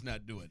 years. He's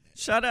not doing that.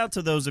 Shout out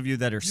to those of you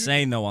that are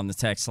saying though on the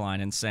text line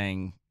and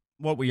saying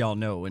what we all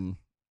know, and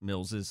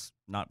Mills is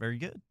not very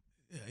good.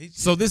 Yeah,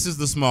 so this is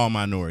the small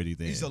minority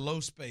then. He's a low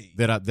spade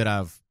that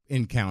I've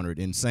encountered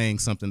in saying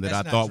something that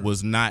I thought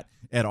was not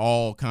at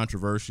all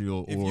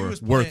controversial or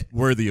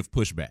worthy of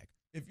pushback.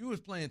 If you was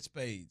playing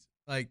spades,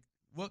 like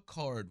what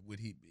card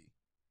would he be?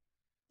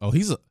 Oh,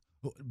 he's a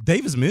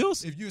Davis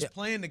Mills? If you was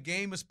playing the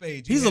game of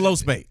spades, he's a low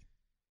spade.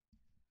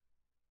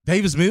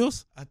 Davis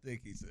Mills? I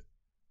think he's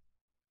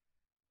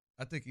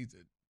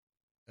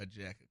a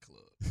jack of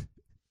clubs.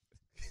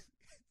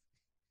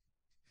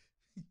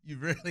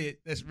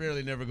 That's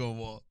really never gonna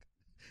walk.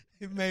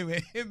 It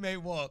may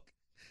walk.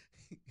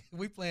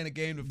 We playing a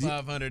game to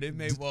 500. It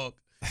may walk.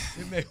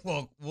 It may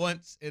walk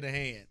once in a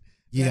hand.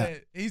 Yeah,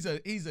 he's a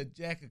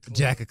jack of clubs.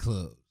 Jack of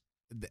clubs.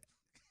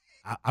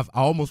 I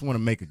almost want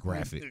to make a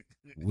graphic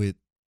with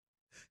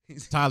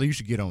Tyler. You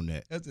should get on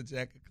that. That's a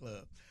jack of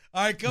clubs.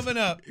 All right, coming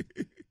up.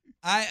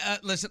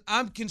 Listen.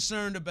 I'm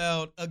concerned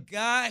about a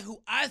guy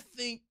who I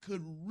think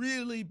could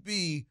really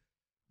be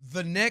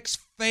the next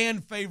fan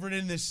favorite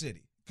in this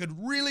city. Could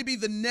really be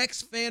the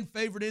next fan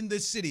favorite in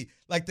this city.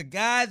 Like the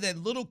guy that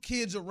little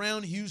kids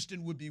around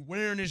Houston would be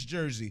wearing his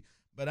jersey.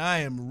 But I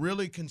am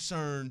really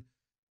concerned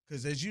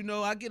because, as you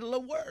know, I get a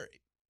little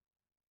worried.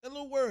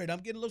 I'm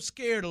getting a little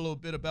scared a little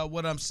bit about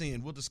what I'm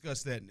seeing. We'll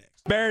discuss that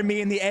next. Bury me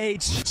in the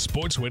H.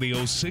 Sports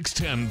Radio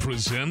 610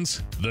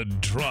 presents The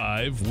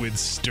Drive with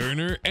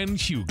Sterner and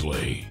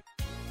Hughley.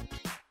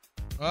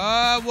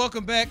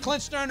 Welcome back.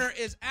 Clint Sterner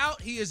is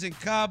out. He is in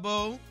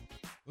Cabo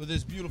with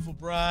his beautiful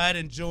bride,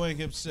 enjoying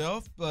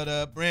himself.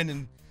 But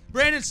Brandon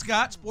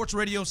Scott,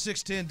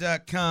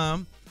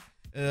 sportsradio610.com,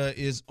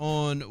 is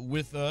on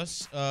with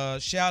us.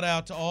 Shout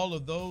out to all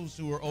of those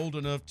who are old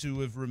enough to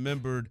have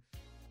remembered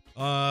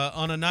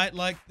on a night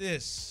like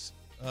this,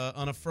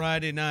 on a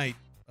Friday night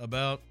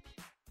about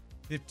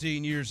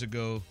 15 years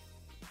ago,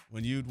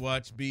 when you'd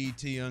watch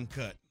BET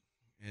Uncut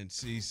and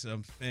see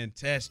some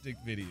fantastic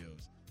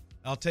videos.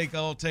 I'll take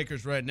all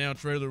takers right now.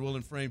 Trailer Will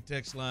and Frame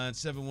text line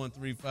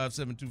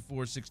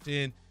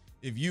 713-572-4610.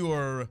 If you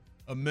are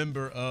a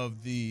member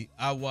of the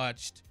I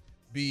Watched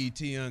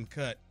BET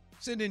Uncut,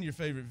 send in your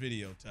favorite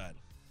video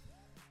title.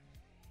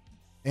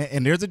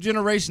 And there's a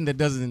generation that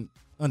doesn't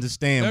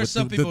understand. There's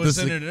some people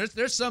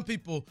there's some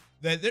people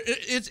that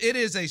it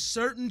is a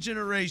certain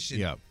generation.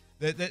 Yeah.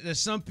 That there's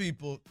some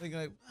people think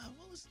like, wow,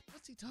 what's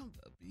he talking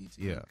about? BET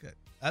Yeah. Uncut.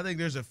 I think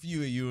there's a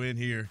few of you in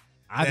here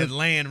that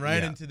land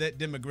right into that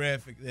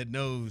demographic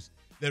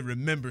that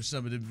remembers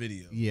some of the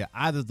videos. Yeah,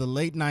 either the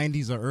late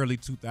 90s or early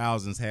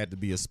 2000s had to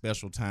be a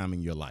special time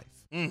in your life.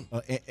 And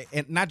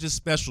not just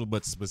special,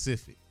 but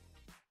specific.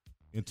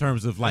 In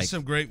terms of like There's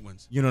some great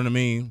ones. You know what I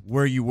mean?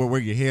 Where you were, where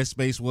your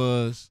headspace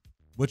was,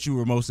 what you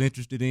were most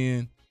interested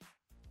in.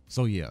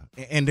 So yeah.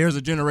 And there's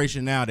a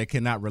generation now that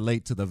cannot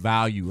relate to the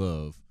value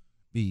of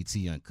BET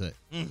Uncut.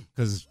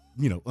 Because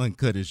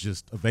Uncut is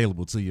just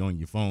available to you on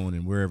your phone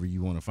and wherever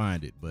you want to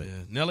find it. But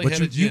Nelly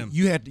had a gym.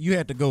 You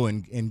had to go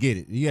and get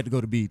it. You had to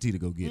go to BET to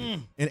go get it.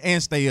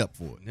 And stay up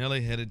for it.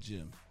 Nelly had a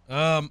gym.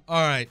 All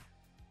right.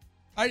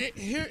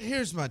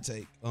 Here's my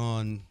take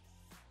on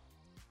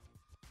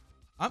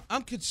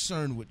I'm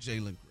concerned with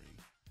Jalen Green.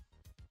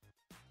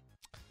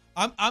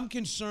 I'm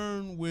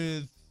concerned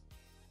with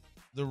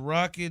the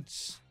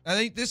Rockets. I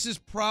think this is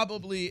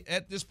probably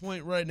at this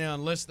point right now,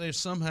 unless they're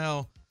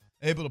somehow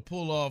able to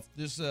pull off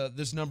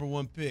this number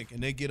one pick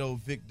and they get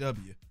old Vic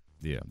W.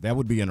 Yeah, that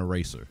would be an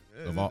eraser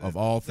of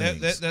all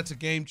things. That's a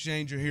game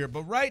changer here.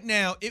 But right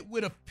now, it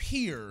would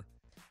appear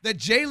that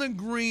Jalen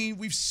Green,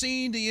 we've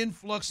seen the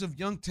influx of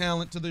young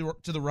talent to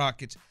the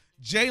Rockets.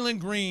 Jalen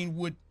Green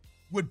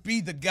would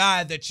be the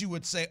guy that you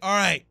would say, all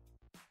right,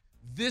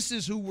 this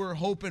is who we're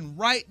hoping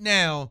right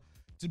now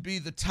to be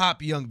the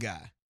top young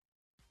guy.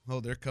 Oh,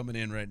 they're coming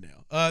in right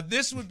now.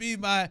 This would be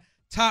my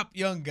top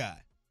young guy.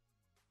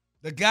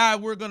 The guy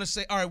we're going to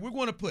say, all right, we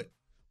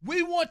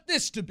want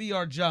this to be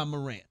our Ja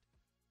Morant.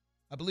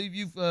 I believe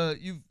you've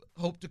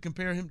hoped to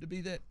compare him to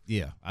be that.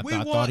 Yeah, I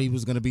thought he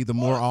was going to be the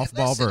more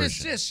off-ball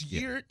version.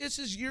 This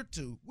is year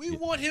 2. We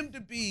want him to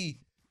be,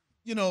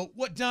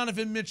 what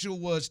Donovan Mitchell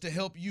was to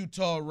help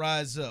Utah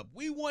rise up.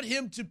 We want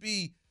him to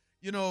be,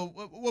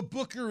 what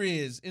Booker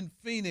is in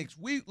Phoenix.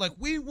 We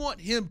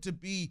want him to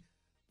be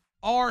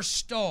our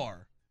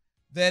star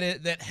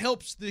that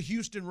helps the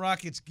Houston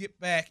Rockets get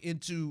back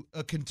into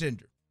a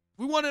contender.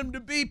 We want him to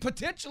be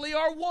potentially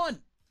our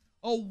one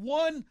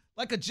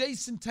like a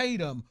Jason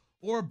Tatum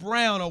or a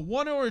Brown, a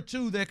 1 or a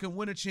 2 that can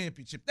win a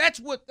championship. That's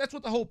what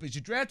the hope is.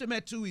 You draft him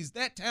at 2. He's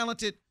that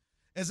talented.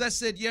 As I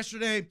said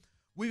yesterday,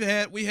 we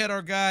had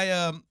our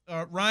guy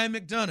Ryan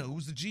McDonough,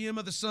 who's the GM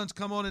of the Suns,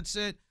 come on and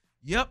said,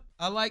 "Yep,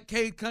 I like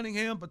Cade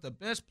Cunningham, but the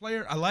best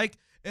player I like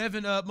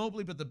Evan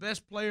Mobley, but the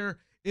best player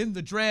in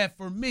the draft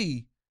for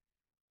me,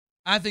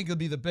 I think he'll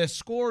be the best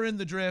scorer in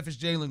the draft is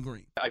Jalen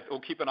Green." I will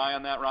keep an eye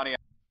on that, Ronnie.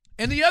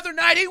 And the other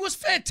night, he was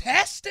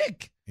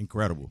fantastic.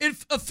 Incredible.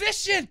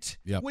 Efficient.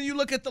 Yep. When you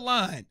look at the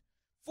line.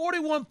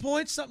 41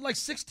 points, something like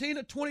 16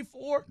 or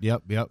 24.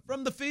 Yep.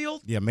 From the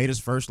field. Yeah, made his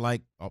first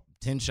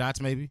 10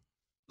 shots maybe.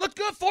 Looked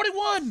good,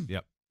 41.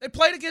 Yep. They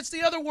played against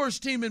the other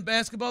worst team in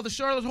basketball, the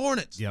Charlotte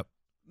Hornets. Yep.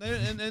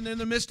 And in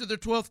the midst of their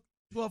 12th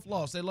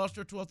loss, they lost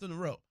their 12th in a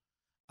row.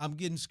 I'm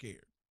getting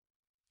scared.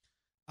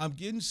 I'm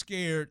getting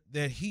scared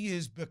that he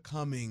is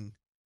becoming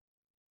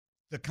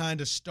the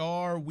kind of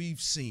star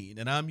we've seen,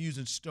 and I'm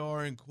using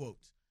star in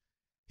quotes.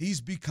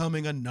 He's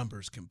becoming a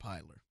numbers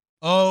compiler.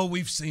 Oh,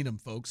 we've seen him,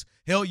 folks.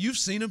 Hell, you've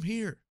seen him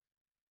here.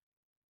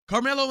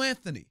 Carmelo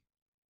Anthony,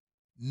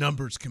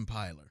 numbers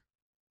compiler.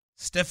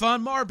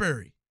 Stephon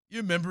Marbury, you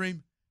remember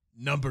him?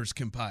 Numbers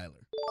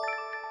compiler.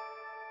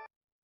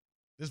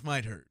 This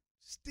might hurt.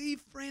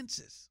 Steve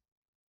Francis,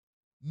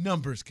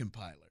 numbers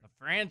compiler. A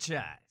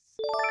franchise.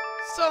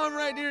 Saw him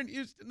right here in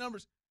Houston,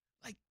 numbers.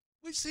 Like,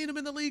 we've seen him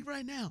in the league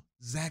right now.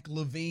 Zach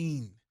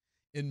LaVine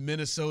in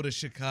Minnesota,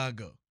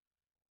 Chicago.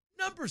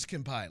 Numbers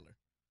compiler.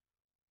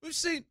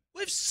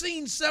 We've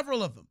seen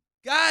several of them.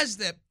 Guys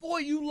that, boy,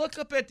 you look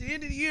up at the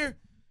end of the year,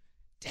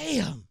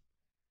 damn,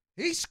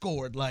 he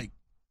scored like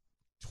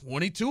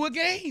 22 a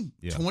game,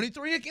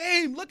 23 a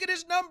game. Look at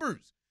his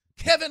numbers.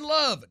 Kevin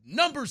Love,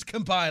 numbers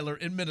compiler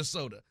in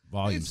Minnesota.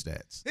 Volume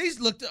stats. He's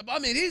looked up. I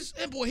mean,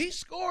 he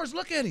scores.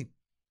 Look at him.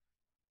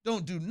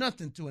 Don't do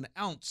nothing to an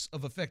ounce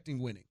of affecting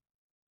winning.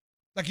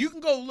 Like, you can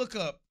go look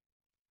up,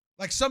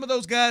 like some of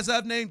those guys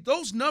I've named,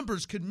 those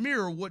numbers could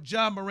mirror what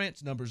Ja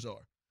Morant's numbers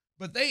are.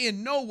 But they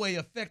in no way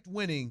affect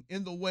winning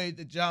in the way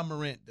that Ja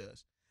Morant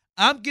does.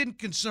 I'm getting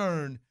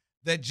concerned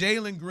that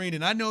Jalen Green,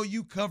 and I know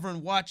you cover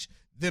and watch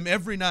them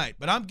every night,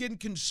 but I'm getting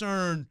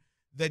concerned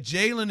that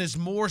Jalen is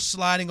more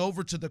sliding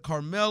over to the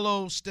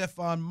Carmelo,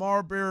 Stephon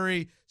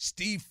Marbury,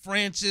 Steve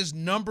Francis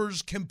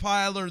numbers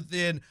compiler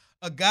than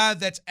a guy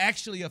that's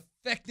actually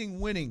affecting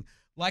winning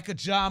like a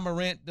Ja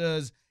Morant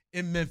does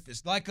in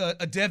Memphis, like a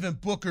Devin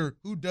Booker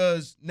who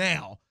does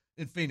now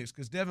in Phoenix,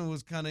 because Devin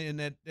was kind of in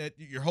that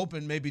you're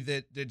hoping maybe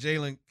that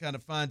Jalen kind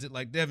of finds it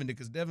like Devin did,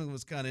 because Devin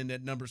was kind of in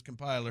that numbers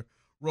compiler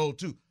role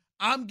too.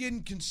 I'm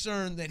getting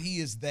concerned that he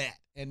is that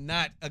and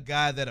not a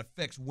guy that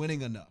affects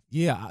winning enough.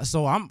 Yeah,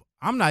 so I'm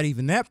not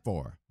even that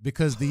far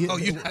because you're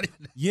not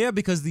even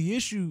because the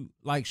issue,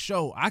 like,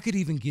 I could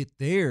even get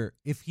there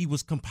if he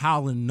was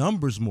compiling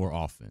numbers more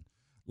often.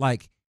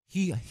 Like,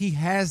 he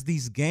has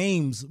these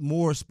games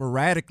more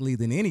sporadically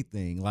than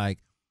anything. Like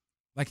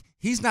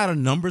he's not a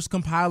numbers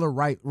compiler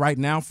right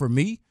now for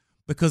me,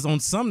 because on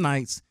some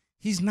nights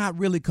he's not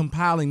really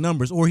compiling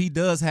numbers, or he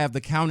does have the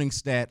counting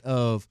stat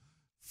of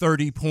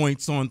 30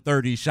 points on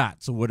 30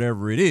 shots or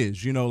whatever it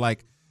is. You know,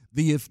 like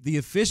the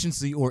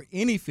efficiency or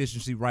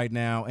inefficiency right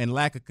now and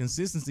lack of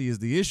consistency is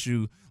the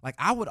issue. Like,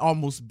 I would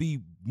almost be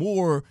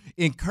more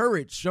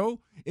encouraged,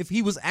 if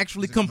he was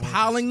actually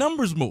compiling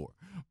numbers more.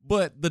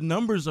 But the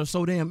numbers are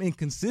so damn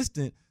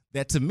inconsistent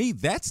that, to me,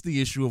 that's the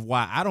issue of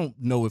why I don't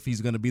know if he's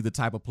going to be the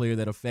type of player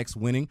that affects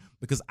winning,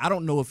 because I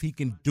don't know if he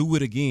can do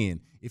it again,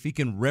 if he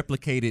can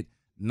replicate it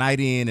night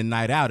in and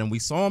night out. And we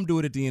saw him do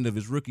it at the end of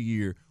his rookie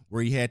year,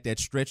 where he had that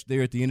stretch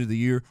there at the end of the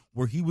year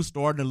where he was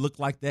starting to look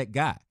like that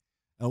guy.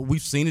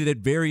 We've seen it at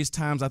various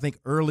times, I think,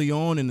 early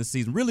on in the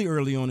season, really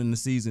early on in the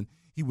season.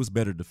 He was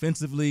better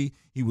defensively.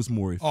 He was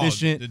more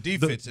efficient. The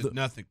defense is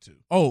nothing to.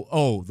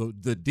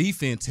 The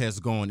defense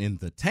has gone in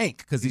the tank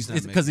because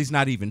he's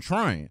not even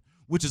trying,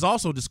 which is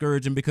also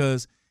discouraging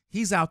because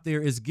he's out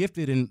there as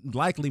gifted and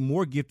likely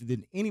more gifted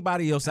than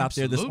anybody else out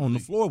there that's on the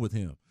floor with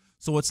him.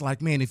 So it's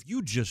like, man, if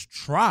you just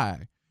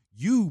try,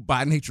 you,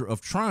 by nature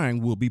of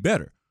trying, will be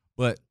better.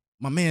 But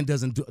my man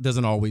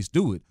doesn't always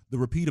do it. The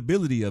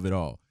repeatability of it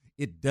all.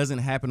 It doesn't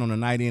happen on a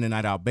night in and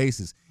night out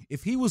basis.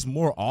 If he was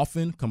more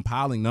often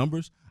compiling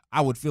numbers,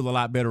 I would feel a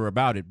lot better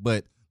about it.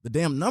 But the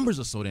damn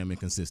numbers are so damn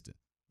inconsistent.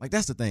 Like,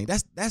 that's the thing.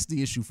 That's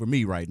the issue for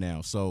me right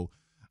now. So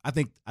I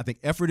think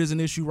effort is an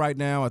issue right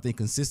now. I think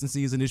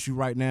consistency is an issue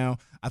right now.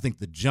 I think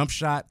the jump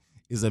shot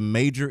is a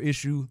major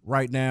issue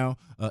right now.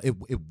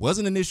 It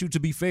wasn't an issue, to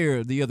be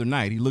fair, the other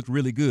night. He looked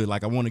really good.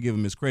 Like, I want to give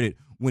him his credit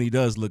when he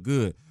does look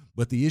good.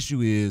 But the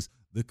issue is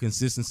the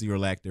consistency or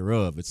lack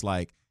thereof. It's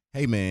like,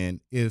 hey, man,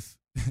 if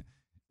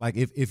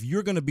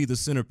you're going to be the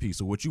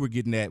centerpiece, or what you were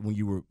getting at when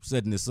you were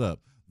setting this up,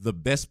 the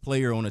best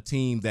player on a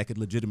team that could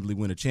legitimately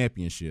win a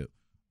championship,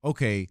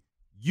 okay,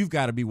 you've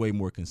got to be way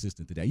more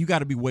consistent to that. You got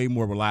to be way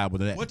more reliable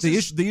than that.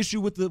 The issue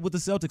with the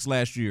Celtics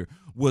last year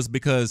was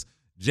because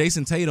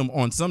Jason Tatum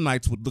on some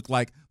nights would look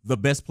like the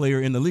best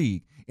player in the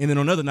league, and then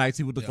on other nights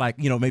he would look like,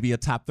 maybe a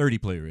top 30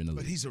 player in the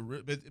league.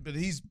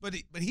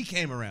 But he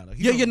came around.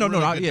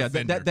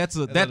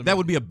 That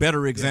would be a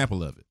better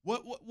example of it.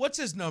 What's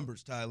his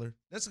numbers, Tyler?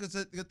 That's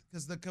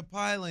because the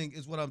compiling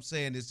is what I'm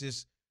saying is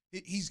just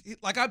he's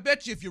like, I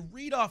bet you if you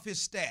read off his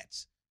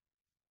stats,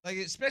 like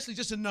especially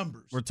just the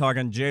numbers. We're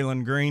talking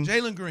Jalen Green.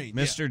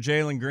 Mr.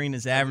 Jalen Green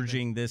is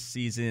averaging this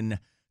season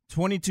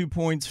 22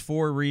 points,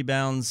 4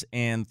 rebounds,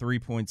 and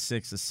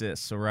 3.6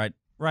 assists. So right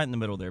in the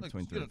middle there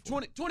between 3 and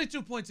 4.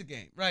 22 points a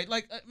game, right?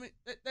 Like, I mean,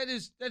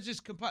 that's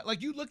just compiled.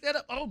 Like, you look that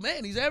up. Oh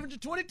man, he's averaging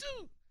 22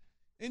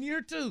 in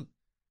year 2,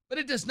 but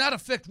it does not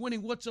affect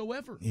winning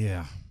whatsoever.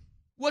 Yeah,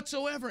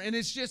 whatsoever. And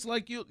it's just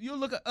like you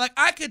look at, like,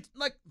 I could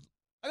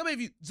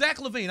maybe Zach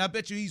LaVine. I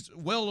bet you he's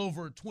well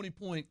over a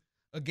 20-point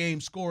a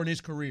game score in his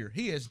career.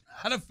 He has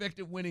not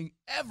affected winning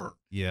ever.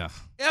 Yeah,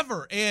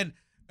 ever. And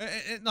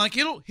like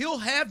he'll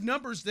have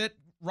numbers that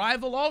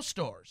rival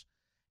all-stars.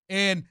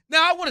 And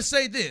now I want to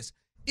say this.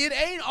 It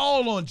ain't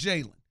all on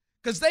Jalen,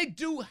 because they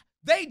do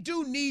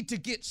need to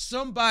get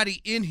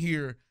somebody in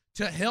here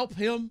to help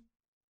him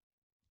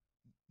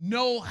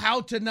know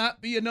how to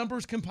not be a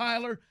numbers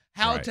compiler,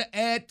 how to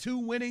add to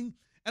winning.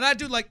 And I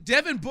do like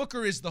Devin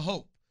Booker is the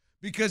hope,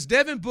 because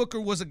Devin Booker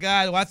was a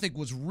guy who I think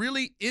was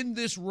really in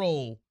this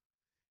role.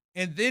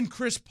 And then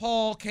Chris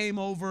Paul came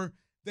over.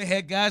 They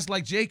had guys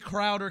like Jay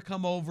Crowder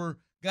come over,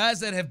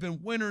 guys that have been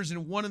winners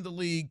and won in the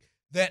league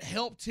that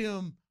helped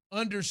him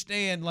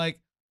understand, like,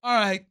 all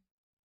right,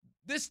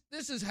 this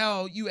is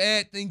how you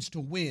add things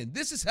to win.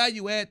 This is how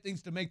you add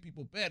things to make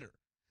people better.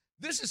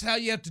 This is how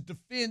you have to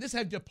defend. This is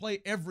how you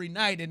play every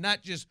night and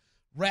not just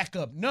rack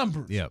up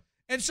numbers. Yep.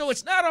 And so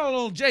it's not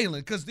all on Jalen,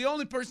 because the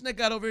only person that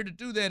got over here to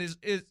do that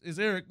is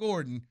Eric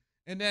Gordon.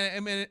 And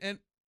then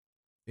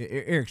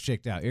Eric's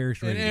checked out.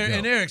 Eric's ready to go.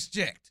 And Eric's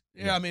checked.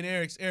 Yeah, I mean,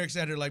 Eric's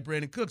out there like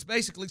Brandon Cooks,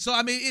 basically. So,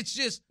 I mean, it's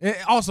just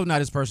also not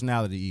his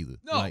personality either.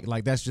 No.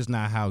 Like that's just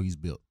not how he's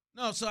built.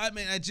 No, so, I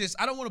mean,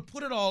 I don't want to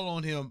put it all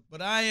on him,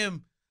 but I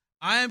am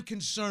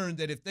concerned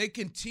that if they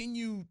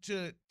continue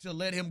to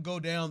let him go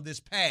down this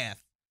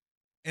path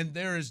and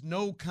there is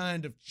no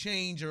kind of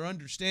change or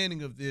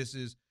understanding of this,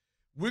 is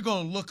we're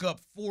going to look up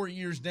 4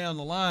 years down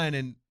the line,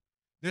 and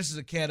this is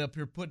a cat up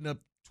here putting up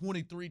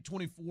 23,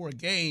 24 a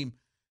game,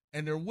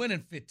 and they're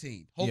winning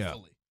 15,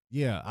 hopefully.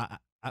 Yeah,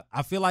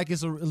 I feel like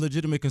it's a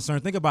legitimate concern.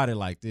 Think about it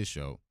like this,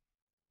 show.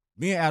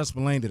 Me and Adam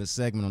Spillane did a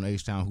segment on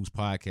H-Town Who's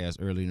podcast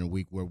earlier in the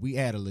week where we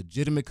had a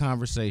legitimate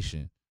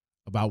conversation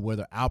about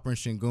whether Alperen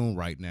Sengun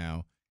right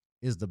now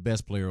is the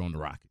best player on the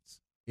Rockets.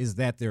 Is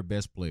that their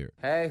best player?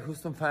 Hey,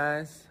 Houston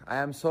fans, I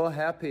am so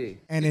happy.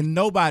 And in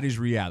nobody's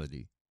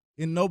reality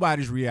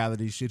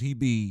should he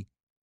be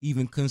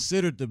even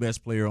considered the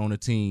best player on a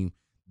team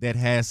that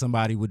has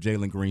somebody with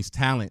Jalen Green's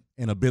talent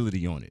and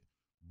ability on it.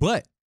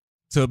 But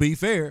to be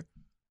fair,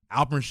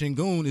 Alperen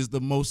Sengun is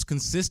the most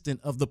consistent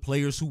of the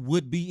players who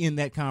would be in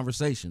that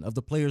conversation, of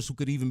the players who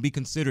could even be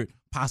considered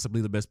possibly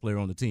the best player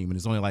on the team. And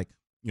it's only like,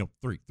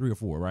 three or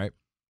four, right?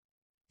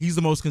 He's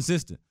the most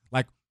consistent.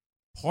 Like,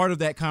 part of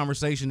that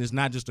conversation is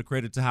not just a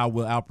credit to how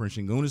well Alperen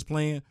Sengun is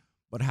playing,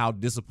 but how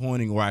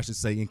disappointing, or I should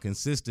say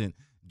inconsistent,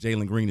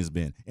 Jalen Green has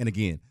been. And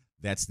again,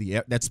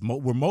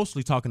 We're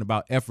mostly talking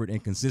about effort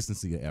and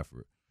consistency of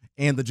effort,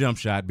 and the jump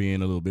shot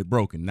being a little bit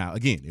broken. Now,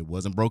 again, it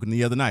wasn't broken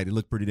the other night. It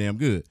looked pretty damn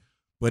good,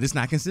 but it's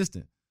not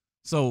consistent.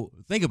 So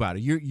think about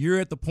it. You're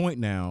at the point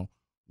now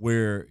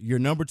where your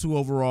number 2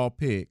 overall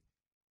pick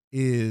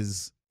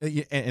is,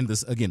 and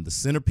this again, the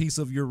centerpiece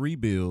of your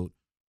rebuild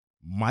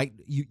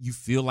you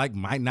feel like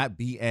might not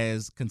be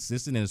as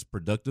consistent and as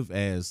productive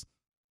as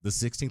the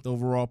 16th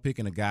overall pick,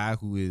 and a guy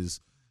who is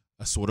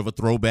a sort of a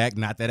throwback,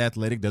 not that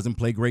athletic, doesn't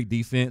play great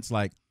defense.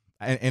 Like,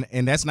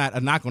 and that's not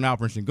a knock on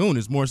Alperen Sengun.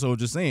 It's more so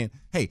just saying,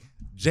 hey,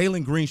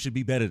 Jalen Green should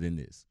be better than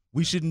this.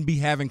 We shouldn't be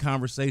having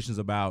conversations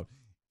about,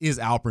 is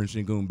Alperen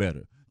Sengun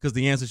better? Because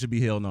the answer should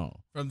be hell no.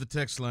 From the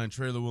text line,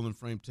 Trailer Will and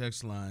Frame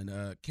text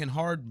line, can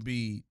Harden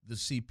be the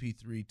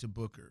CP3 to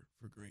Booker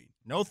for Green?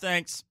 No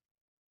thanks.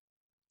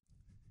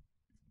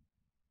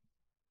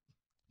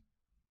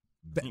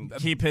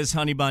 Keep his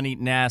honey bun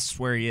eating ass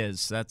where he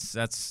is. That's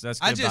good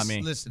by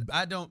me. Listen,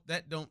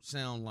 that don't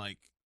sound like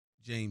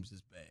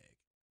James's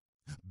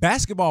bag.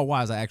 Basketball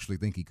wise, I actually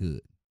think he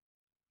could,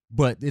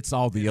 but it's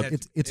all the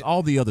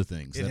all the other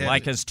things,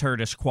 like his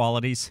turdish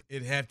qualities.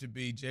 It'd have to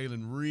be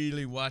Jalen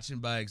really watching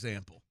by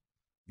example.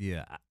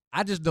 Yeah,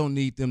 I just don't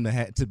need them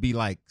to be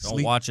like.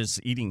 Don't watch his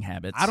eating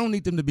habits. I don't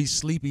need them to be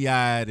sleepy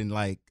eyed and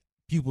like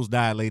pupils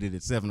dilated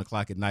at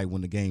 7:00 at night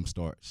when the game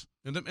starts.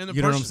 And the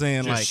you know what I'm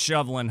saying? Just like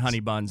shoveling honey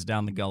buns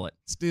down the gullet.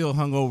 Still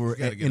hungover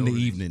in the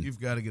evening. You've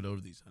got to get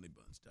over these honey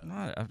buns.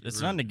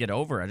 It's nothing to get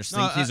over. I just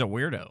think he's a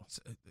weirdo.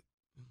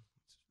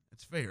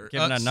 It's fair.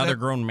 Giving another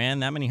grown man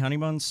that many honey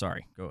buns?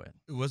 Sorry. Go ahead.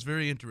 It was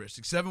very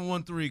interesting.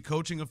 713,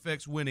 coaching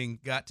affects winning.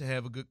 Got to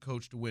have a good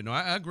coach to win. No,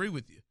 I agree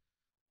with you.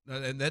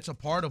 And that's a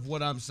part of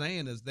what I'm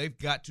saying is they've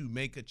got to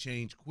make a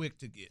change quick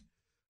to get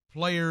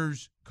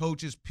players,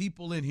 coaches,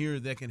 people in here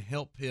that can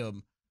help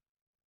him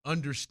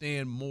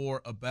understand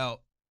more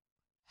about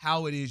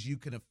how it is you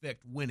can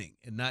affect winning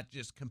and not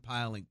just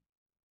compiling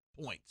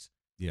points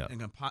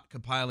and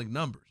compiling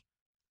numbers.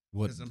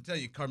 Because I'm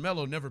telling you,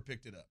 Carmelo never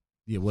picked it up.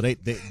 Yeah, well,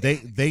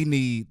 they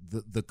need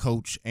the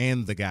coach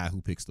and the guy who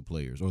picks the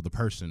players or the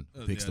person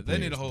who picks the players.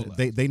 They need a whole lot.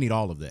 They need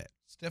all of that.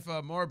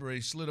 Stephon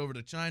Marbury slid over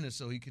to China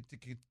so he could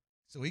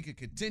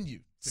continue.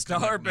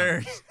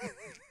 Starburst.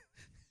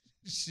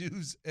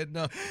 Shoes and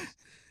numbers.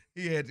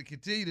 He had to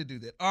continue to do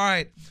that. All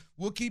right,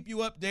 we'll keep you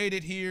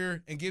updated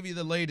here and give you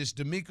the latest.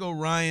 DeMeco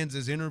Ryans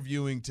is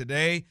interviewing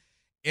today.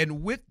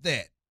 And with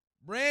that,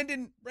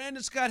 Brandon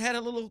Scott had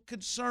a little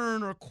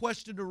concern or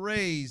question to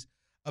raise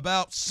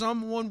about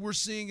someone we're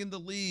seeing in the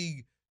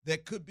league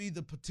that could be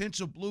the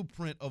potential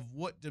blueprint of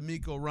what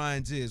DeMeco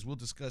Ryans is. We'll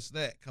discuss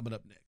that coming up next.